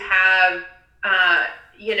necessary to have,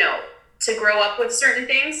 you know, to grow up with certain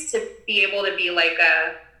things to be able to be like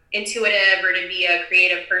a intuitive or to be a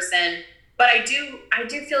creative person. But I do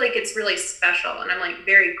feel like it's really special, and I'm like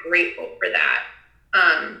very grateful for that.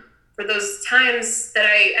 For those times that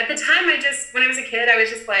at the time, when I was a kid, I was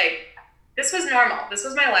just like, this was normal. This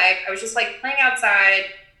was my life. I was just like playing outside,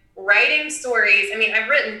 writing stories. I mean, I've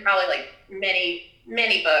written probably like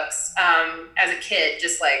many books as a kid,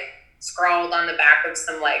 just like scrawled on the back of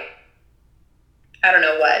some like, I don't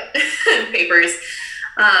know what, papers.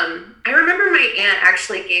 I remember my aunt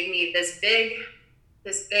actually gave me this big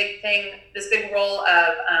roll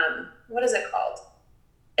of, what is it called?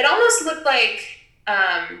 It almost looked like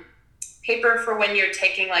paper for when you're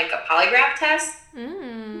taking like a polygraph test.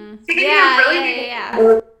 Yeah.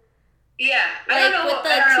 Yeah. Like with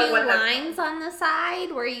the two lines on the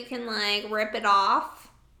side where you can like rip it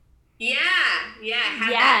off. Yeah. Yes.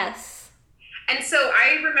 That. And so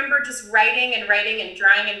I remember just writing and drawing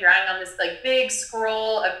on this like big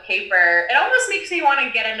scroll of paper. It almost makes me want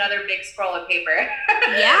to get another big scroll of paper.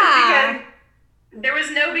 Yeah. Because there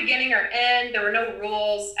was no beginning or end. There were no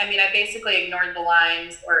rules. I mean, I basically ignored the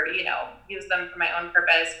lines or, you know, used them for my own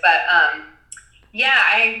purpose. But yeah,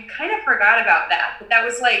 I kind of forgot about that. But that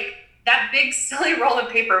was like, that big silly roll of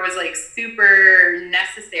paper was like super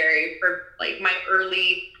necessary for like my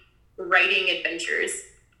early writing adventures.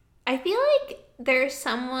 I feel like there's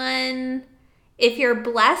someone, if you're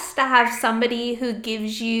blessed to have somebody who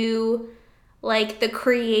gives you like the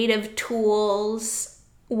creative tools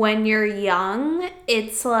when you're young,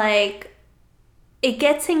 it's like it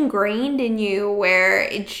gets ingrained in you where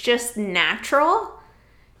it's just natural,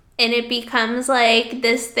 and it becomes like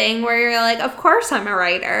this thing where you're like, of course I'm a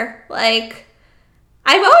writer. Like,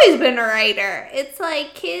 I've always been a writer. It's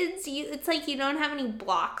like kids, it's like you don't have any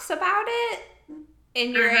blocks about it,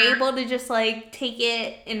 and you're able to just like take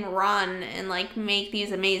it and run and like make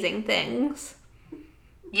these amazing things.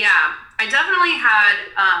 Yeah, I definitely had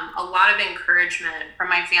a lot of encouragement from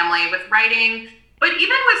my family with writing, but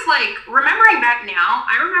even with like remembering back now,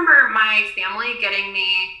 I remember my family getting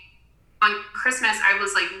me on Christmas. I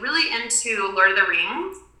was like really into Lord of the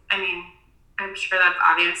Rings. I mean, I'm sure that's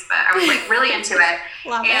obvious, but I was like really into it.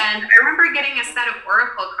 And I remember getting a set of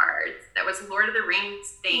Oracle cards that was Lord of the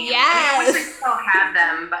Rings themed. Yes. I wish I still had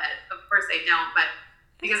them, but of course I don't, but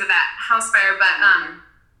because of that house fire. But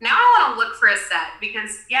now I want to look for a set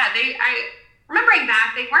because remembering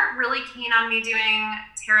back, they weren't really keen on me doing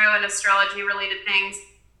tarot and astrology related things,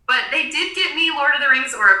 but they did get me Lord of the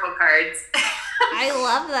Rings Oracle cards. I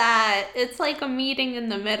love that. It's like a meeting in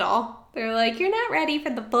the middle. They're like, you're not ready for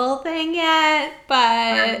the full thing yet,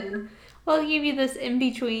 but we'll give you this in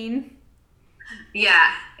between.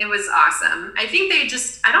 Yeah, it was awesome. I think I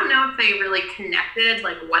don't know if they really connected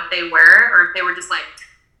like what they were, or if they were just like,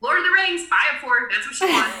 Lord of the Rings, buy it for her, that's what she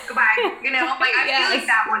wants, goodbye. You know, like I feel like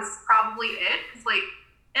that was probably it. It's like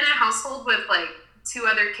in a household with like two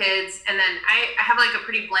other kids, and then I have like a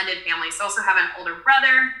pretty blended family. So I also have an older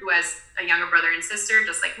brother who has a younger brother and sister,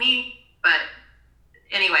 just like me. But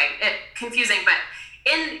anyway, confusing. But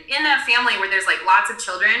in a family where there's like lots of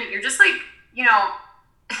children, you're just like, you know,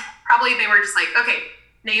 probably they were just like, okay,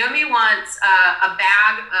 Naomi wants a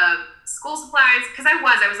bag of school supplies, because I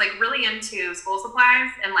was like really into school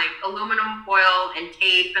supplies and like aluminum foil and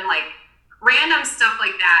tape and like random stuff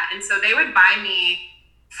like that. And so they would buy me,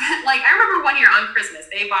 like I remember one year on Christmas,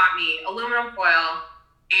 they bought me aluminum foil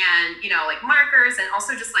and, you know, like markers and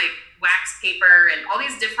also just like wax paper and all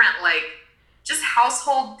these different like just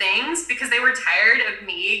household things, because they were tired of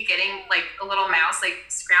me getting like a little mouse, like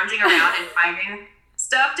scrounging around and finding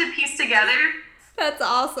stuff to piece together. That's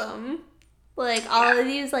awesome. Like all of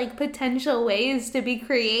these like potential ways to be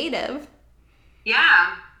creative.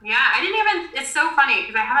 Yeah. It's so funny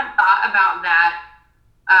because I haven't thought about that,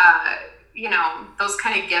 you know, those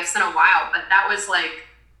kind of gifts in a while, but that was like,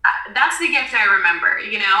 that's the gift I remember,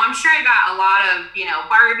 you know. I'm sure I got a lot of, you know,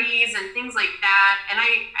 Barbies and things like that, and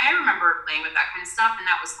I remember playing with that kind of stuff, and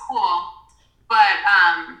that was cool. But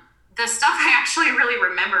the stuff I actually really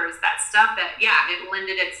remember is that stuff that, it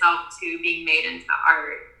lended itself to being made into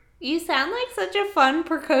art. You sound like such a fun,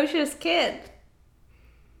 precocious kid.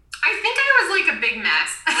 I think I was like a big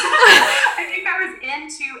mess. I think I was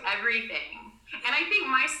into everything. And I think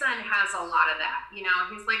my son has a lot of that. You know,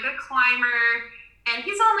 he's like a climber, and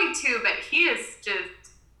he's only 2, but he is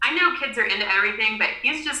just, I know kids are into everything, but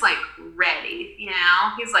he's just like ready, you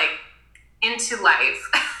know? He's like into life.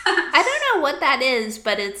 I don't know what that is,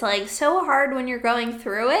 but it's like so hard when you're going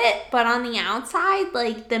through it. But on the outside,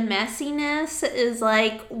 like the messiness is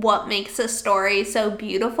like what makes a story so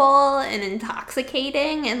beautiful and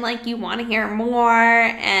intoxicating, and like you want to hear more.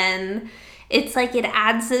 And it's like it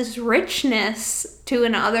adds this richness to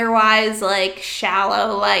an otherwise like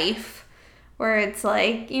shallow life, where it's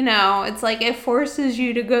like, you know, it's like it forces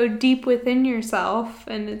you to go deep within yourself,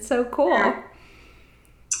 and it's so cool.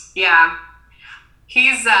 Yeah.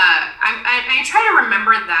 He's, I try to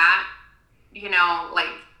remember that, you know, like,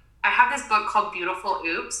 I have this book called Beautiful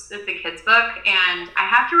Oops. It's a kid's book, and I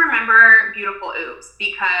have to remember Beautiful Oops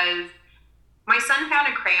because my son found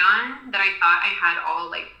a crayon that I thought I had all,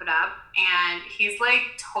 like, put up, and he's,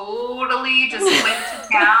 like, totally just went to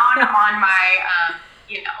town on my,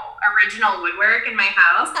 you know, original woodwork in my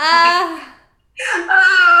house.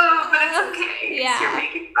 Oh, but it's okay. Yeah. You're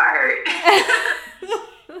making art.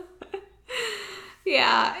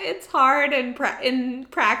 Yeah, it's hard in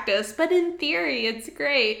practice, but in theory, it's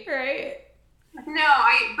great, right? No,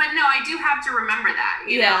 I do have to remember that,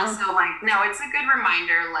 you know? So, like, no, it's a good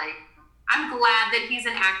reminder. Like, I'm glad that he's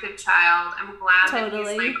an active child. I'm glad that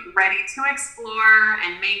he's, like, ready to explore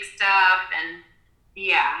and make stuff and,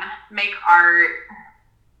 yeah, make art.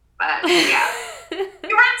 But, yeah. He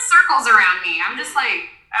runs circles around me. I'm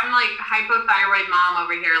like hypothyroid mom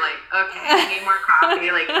over here, like, okay, I need more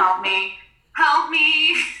coffee. Like, help me.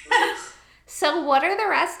 So what are the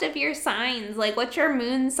rest of your signs? Like, what's your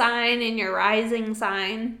moon sign and your rising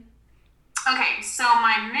sign? Okay, so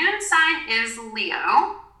my moon sign is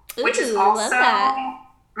Leo, which is also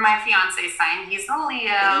my fiance's sign. He's a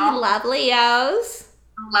Leo. Love Leos.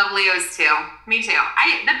 Love Leos too. Me too.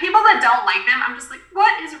 The people that don't like them, I'm just like,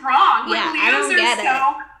 what is wrong? Like, yeah, Leos I don't get it.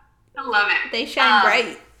 I love it. They shine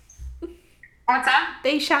bright. What's that?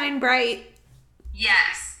 They shine bright.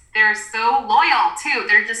 Yes. They're so loyal, too.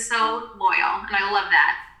 They're just so loyal, and I love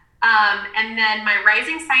that. And then my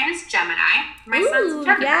rising sign is Gemini. My son's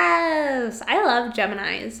Gemini. Yes. I love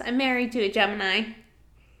Geminis. I'm married to a Gemini.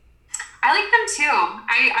 I like them, too.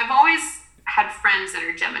 I've always had friends that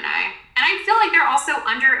are Gemini, and I feel like they're also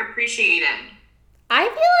underappreciated. I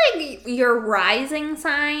feel like your rising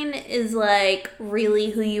sign is like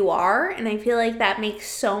really who you are, and I feel like that makes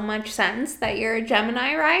so much sense that you're a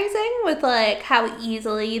Gemini rising with like how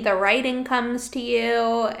easily the writing comes to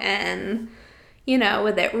you, and you know,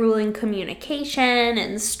 with it ruling communication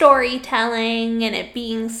and storytelling and it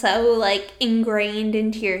being so like ingrained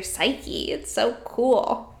into your psyche. It's so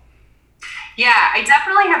cool. Yeah, I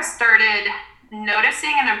definitely have started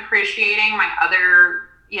noticing and appreciating my other,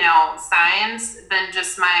 you know, signs than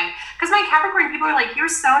just because my Capricorn, people are like, you're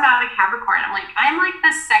so not a Capricorn. I'm like, I'm like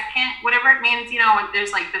the second, whatever it means, you know, when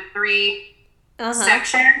there's like the 3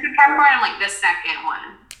 sections of Capricorn, I'm like the second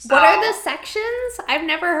one. So, what are the sections? I've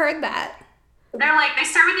never heard that. They're like, they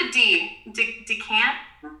start with a D. Decant?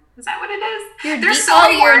 Is that what it is? Your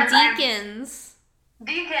deacons.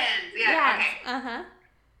 Deacons, yeah. Yes. Okay.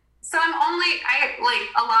 So like,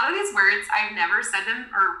 a lot of these words, I've never said them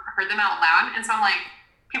or heard them out loud, and so I'm like,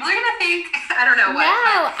 people are going to think, I don't know what.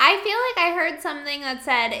 No, I feel like I heard something that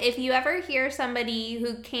said, if you ever hear somebody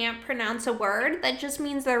who can't pronounce a word, that just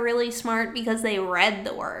means they're really smart because they read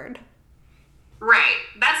the word. Right.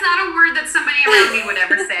 That's not a word that somebody around me would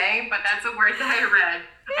ever say, but that's a word that I read.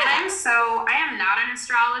 Yeah. And I am not an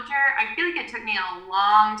astrologer. I feel like it took me a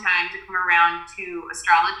long time to come around to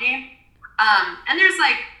astrology. And there's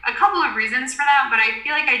like a couple of reasons for that, but I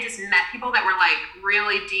feel like I just met people that were like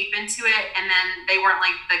really deep into it, and then they weren't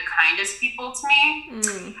like the kindest people to me. And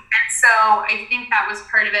so I think that was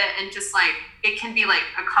part of it, and just like it can be like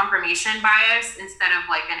a confirmation bias instead of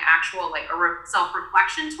like an actual like a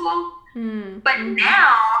self-reflection tool. But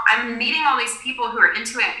now I'm meeting all these people who are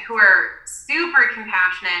into it, who are super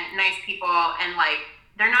compassionate, nice people, and like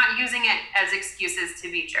they're not using it as excuses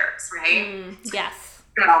to be jerks, right? Yes.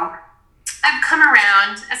 So I've come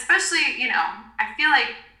around, especially, you know, I feel like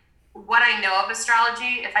what I know of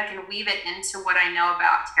astrology, if I can weave it into what I know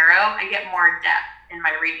about tarot, I get more depth in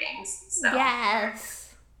my readings. So.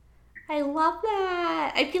 Yes. I love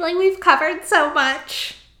that. I feel like we've covered so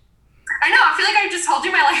much. I know. I feel like I just told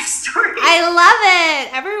you my life story. I love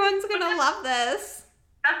it. Everyone's going to love this.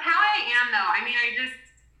 That's how I am, though. I mean,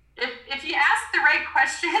 if you ask the right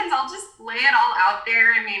questions, I'll just lay it all out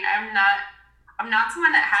there. I mean, I'm not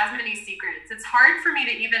someone that has many secrets. It's hard for me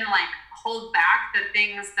to even like hold back the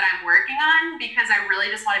things that I'm working on because I really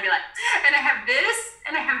just want to be like, and I have this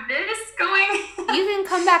going.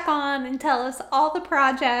 come back on and tell us all the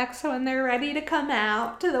projects when they're ready to come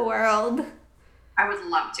out to the world. I would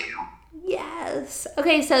love to. Yes.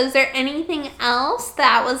 Okay, so is there anything else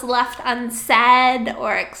that was left unsaid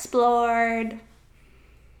or explored?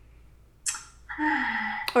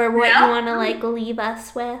 Or what you want to, like, leave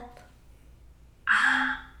us with?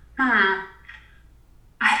 I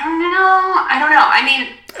don't know. I mean,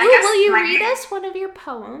 I guess will you read us one of your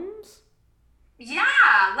poems? Yeah,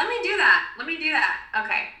 let me do that.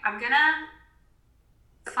 Okay,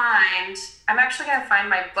 I'm actually gonna find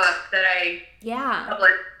my book that I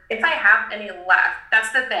published. If I have any left,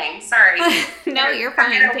 that's the thing. Sorry. No, you're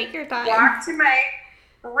fine. Take your time. Walk to my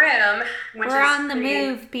room. We're on the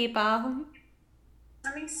move, people.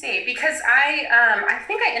 Let me see, because I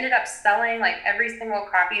think I ended up selling like every single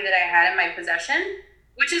copy that I had in my possession,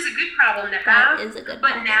 which is a good problem to have. That is a good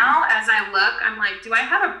But problem. now, as I look, I'm like, do I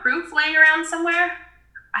have a proof laying around somewhere?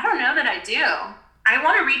 I don't know that I do. I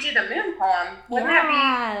want to read you the moon poem. Wouldn't that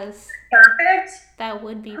be perfect? That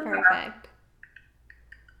would be perfect.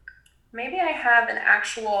 Maybe I have an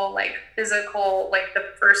actual, like, physical, like, the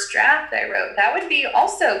first draft I wrote. That would be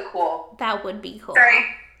also cool. That would be cool. Sorry.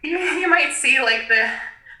 You might see, like,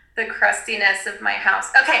 the crustiness of my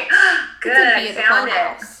house. Okay, good. I found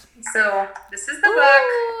it. So this is the book.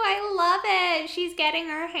 I love it. She's getting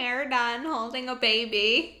her hair done, holding a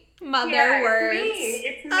baby. Mother words.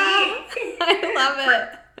 It's me. I love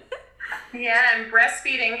it. Yeah, I'm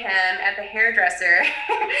breastfeeding him at the hairdresser.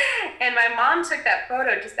 And my mom took that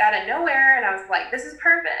photo just out of nowhere, and I was like, this is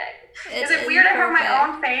perfect. Is it weird to have my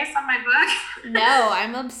own face on my book? No,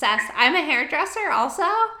 I'm obsessed. I'm a hairdresser also,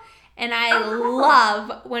 and I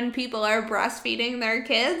love when people are breastfeeding their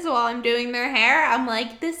kids while I'm doing their hair. I'm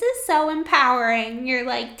like, this is so empowering. You're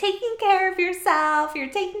like taking care of yourself. You're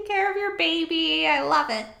taking care of your baby. I love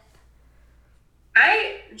it.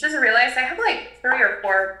 I just realized I have like 3 or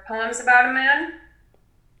 4 poems about a moon.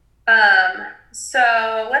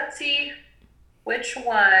 So let's see which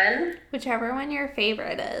one. Whichever one your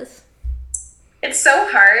favorite is. It's so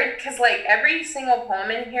hard because like every single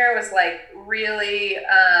poem in here was like really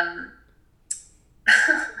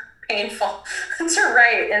painful to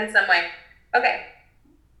write in some way. Okay.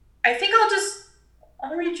 I think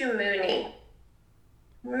I'll read you Moony.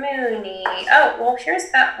 Oh, well,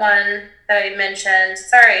 here's that one that I mentioned.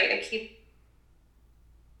 Sorry, Okay,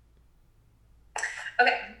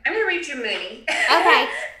 I'm going to read you Moony. Okay.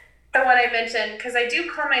 The one I mentioned, because I do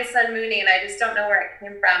call my son Moony, and I just don't know where it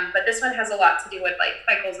came from, but this one has a lot to do with, like,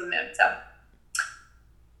 cycles of moon, so.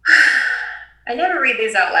 I never read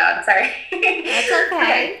these out loud, sorry. That's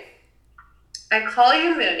okay. I call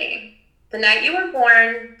you Moony. The night you were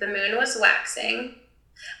born, the moon was waxing.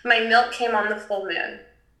 My milk came on the full moon.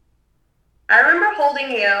 I remember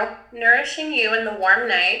holding you, nourishing you in the warm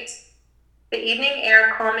night, the evening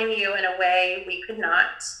air calming you in a way we could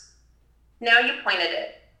not. Now you pointed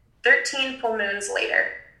it, 13 full moons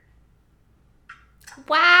later.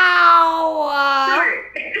 Wow!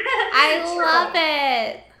 I love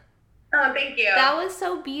it. Oh, thank you. That was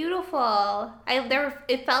so beautiful.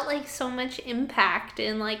 It felt like so much impact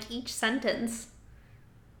in like each sentence.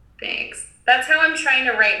 Thanks. That's how I'm trying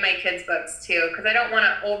to write my kids' books too, because I don't want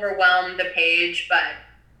to overwhelm the page, but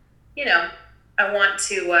you know, I want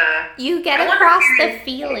to. You get across the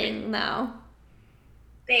feeling, though.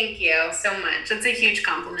 Thank you so much. It's a huge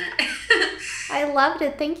compliment. I loved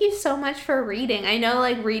it. Thank you so much for reading. I know,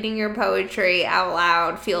 like, reading your poetry out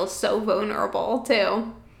loud feels so vulnerable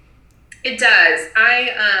too. It does.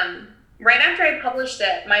 Right after I published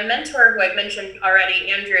it, my mentor, who I've mentioned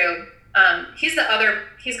already, Andrew. He's got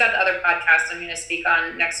the other podcast I'm going to speak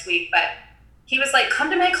on next week, but he was like, come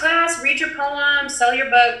to my class, read your poem, sell your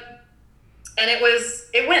book. And it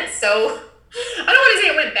went so, I don't want to say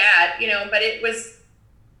it went bad, you know, but it was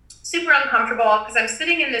super uncomfortable because I'm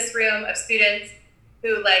sitting in this room of students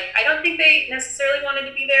who, like, I don't think they necessarily wanted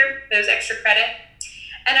to be there. There's extra credit.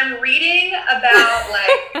 And I'm reading about,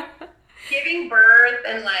 like, giving birth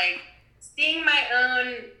and, like, seeing my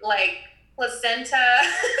own, like, placenta.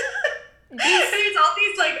 There's all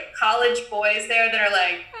these like college boys there that are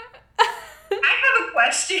like, I have a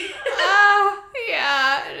question.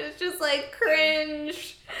 Yeah, and it's just like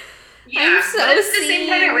cringe. Yeah, I'm so but at the same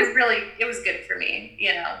time, it was good for me,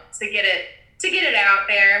 you know, to get it out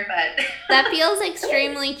there. But that feels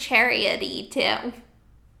extremely chariot-y too.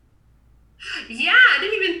 Yeah, I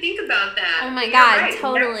didn't even think about that. Oh my God, right.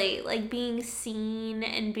 Totally. Yeah. Like being seen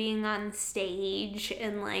and being on stage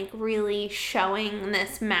and like really showing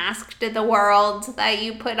this mask to the world that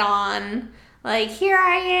you put on. Like, here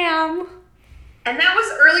I am. And that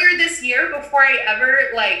was earlier this year before I ever,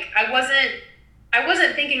 like, I wasn't I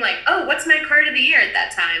wasn't thinking like, oh, what's my card of the year at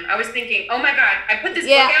that time? I was thinking, oh my God, I put this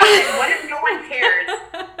book out, and what if no one cares?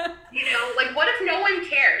 Like what if no one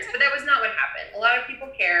cares? But that was not what happened. A lot of people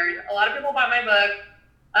cared. A lot of people bought my book.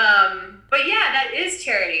 But yeah, that is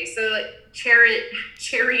charity. So like,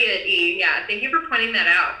 charity. Yeah. Thank you for pointing that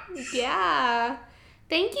out. Yeah.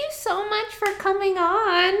 Thank you so much for coming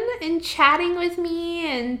on and chatting with me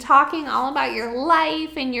and talking all about your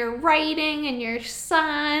life and your writing and your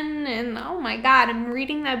son. And oh my God, I'm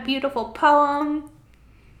reading that beautiful poem.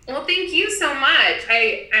 Well, thank you so much.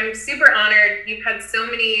 I'm super honored. You've had so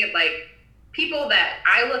many like people that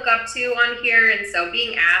I look up to on here, and so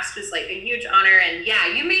being asked was like a huge honor. And yeah,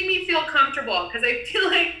 you made me feel comfortable because I feel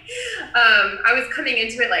like I was coming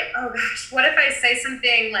into it like, oh gosh, what if I say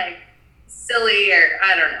something like silly, or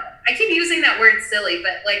I don't know. I keep using that word silly,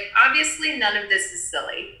 but like obviously none of this is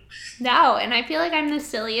silly. No, and I feel like I'm the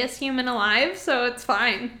silliest human alive, so it's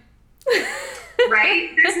fine. Right?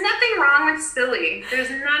 There's nothing wrong with silly. There's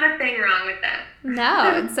not a thing wrong with that.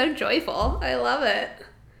 No, it's so joyful. I love it.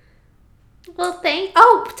 Well,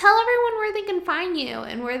 tell everyone where they can find you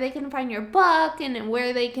and where they can find your book and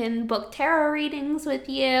where they can book tarot readings with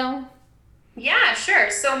you. Yeah, sure.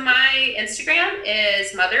 So my Instagram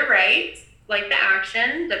is Mother Writes, like the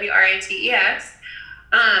action, WRITES.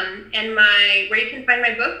 And where you can find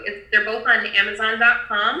my book, they're both on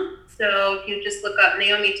Amazon.com. So if you just look up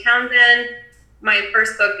Naomi Townsend, my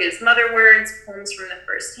first book is Mother Words, Poems from the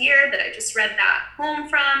First Year, that I just read that poem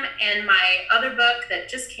from. And my other book that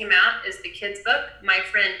just came out is the kids' book, My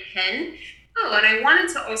Friend Hen. Oh, and I wanted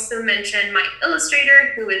to also mention my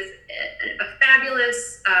illustrator, who is a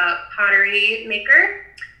fabulous pottery maker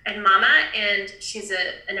and mama, and she's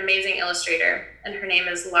an amazing illustrator, and her name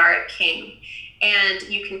is Laura King. And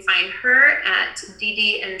you can find her at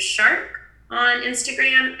DD and Shark on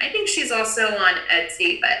Instagram. I think she's also on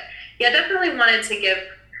Etsy, but yeah, definitely wanted to give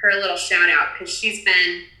her a little shout out because she's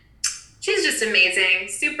just amazing,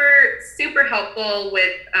 super helpful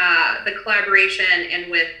with the collaboration and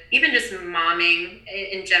with even just momming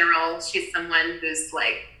in general. She's someone who's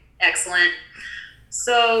like excellent.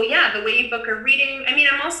 So yeah, the way you book a reading. I mean,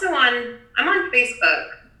 I'm on Facebook.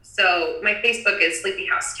 So my Facebook is Sleepy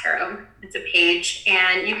House Tarot. It's a page,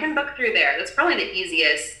 and you can book through there. That's probably the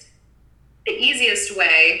easiest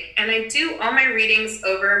way. And I do all my readings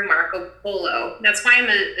over Marco Polo. That's why I'm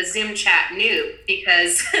a Zoom chat noob,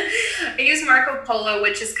 because I use Marco Polo,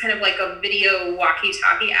 which is kind of like a video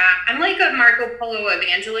walkie-talkie app. I'm like a Marco Polo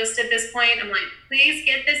evangelist at this point. I'm like, please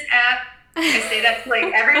get this app. I say that to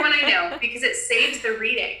like everyone I know because it saves the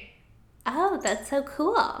reading. Oh, that's so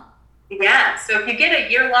cool. Yeah. So if you get a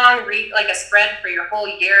year-long like a spread for your whole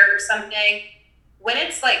year or something, when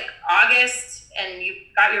it's like August and you've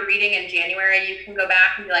got your reading in January, you can go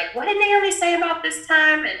back and be like, what did Naomi say about this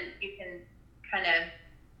time? And you can kind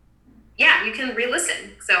of, you can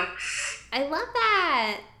re-listen. So I love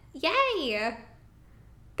that. Yay.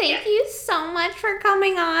 Thank you so much for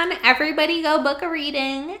coming on. Everybody go book a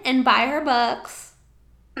reading and buy her books.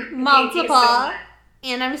 Multiple. So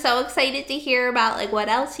and I'm so excited to hear about like what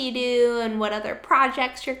else you do and what other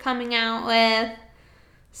projects you're coming out with.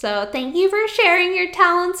 So thank you for sharing your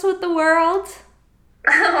talents with the world.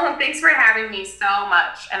 Oh, thanks for having me so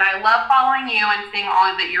much. And I love following you and seeing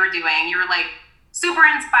all that you're doing. You're like super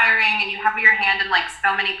inspiring, and you have your hand in like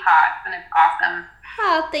so many pots, and it's awesome.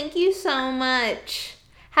 Oh, thank you so much.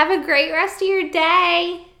 Have a great rest of your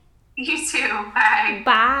day. You too. Bye.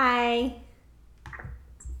 Bye.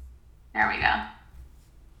 There we go.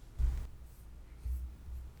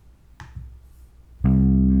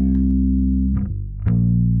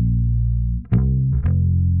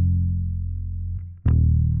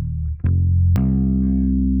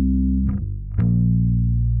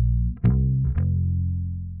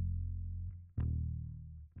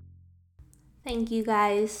 Thank you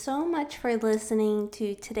guys so much for listening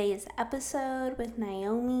to today's episode with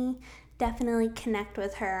Naomi. Definitely connect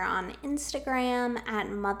with her on Instagram at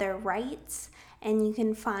Mother Writes, and you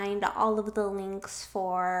can find all of the links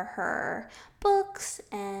for her books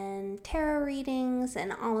and tarot readings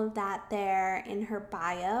and all of that there in her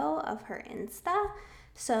bio of her Insta.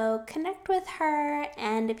 So connect with her,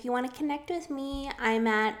 and if you want to connect with me, I'm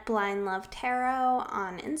at Blind Love Tarot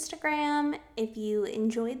on Instagram. If you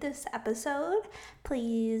enjoyed this episode,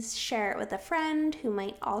 please share it with a friend who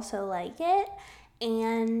might also like it.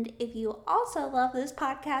 And if you also love this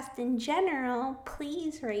podcast in general,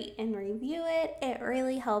 please rate and review it. It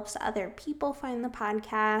really helps other people find the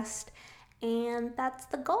podcast. And that's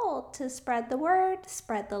the goal, to spread the word,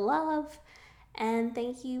 spread the love. And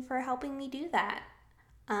thank you for helping me do that.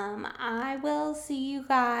 I will see you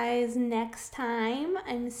guys next time.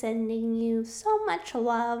 I'm sending you so much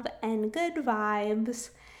love and good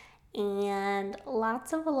vibes and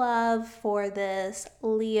lots of love for this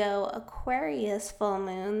Leo Aquarius full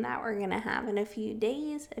moon that we're going to have in a few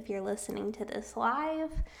days if you're listening to this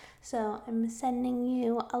live. So I'm sending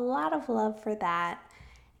you a lot of love for that.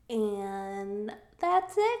 And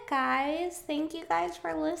that's it, guys. Thank you guys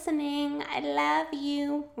for listening. I love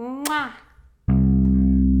you. Mwah.